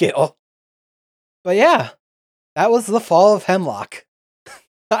requires skill. But yeah, that was the fall of Hemlock.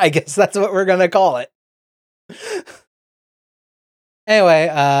 I guess that's what we're gonna call it. Anyway,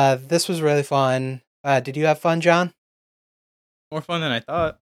 this was really fun. Did you have fun, John? More fun than I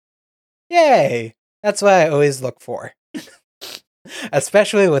thought. Yay! That's what I always look for.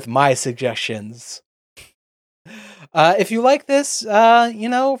 Especially with my suggestions. If you like this, subscribe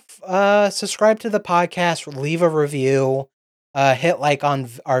to the podcast, leave a review, hit like on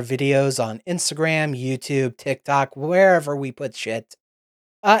our videos on Instagram, YouTube, TikTok, wherever we put shit.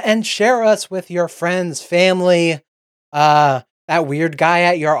 And share us with your friends, family, that weird guy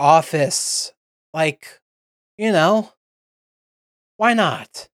at your office. Like, why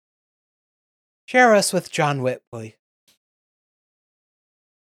not? Share us with John Whitley.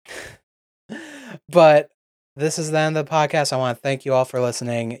 But this is the end of the podcast. I want to thank you all for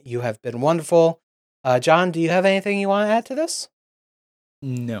listening. You have been wonderful. John, do you have anything you want to add to this?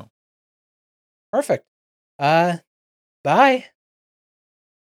 No. Perfect. Bye.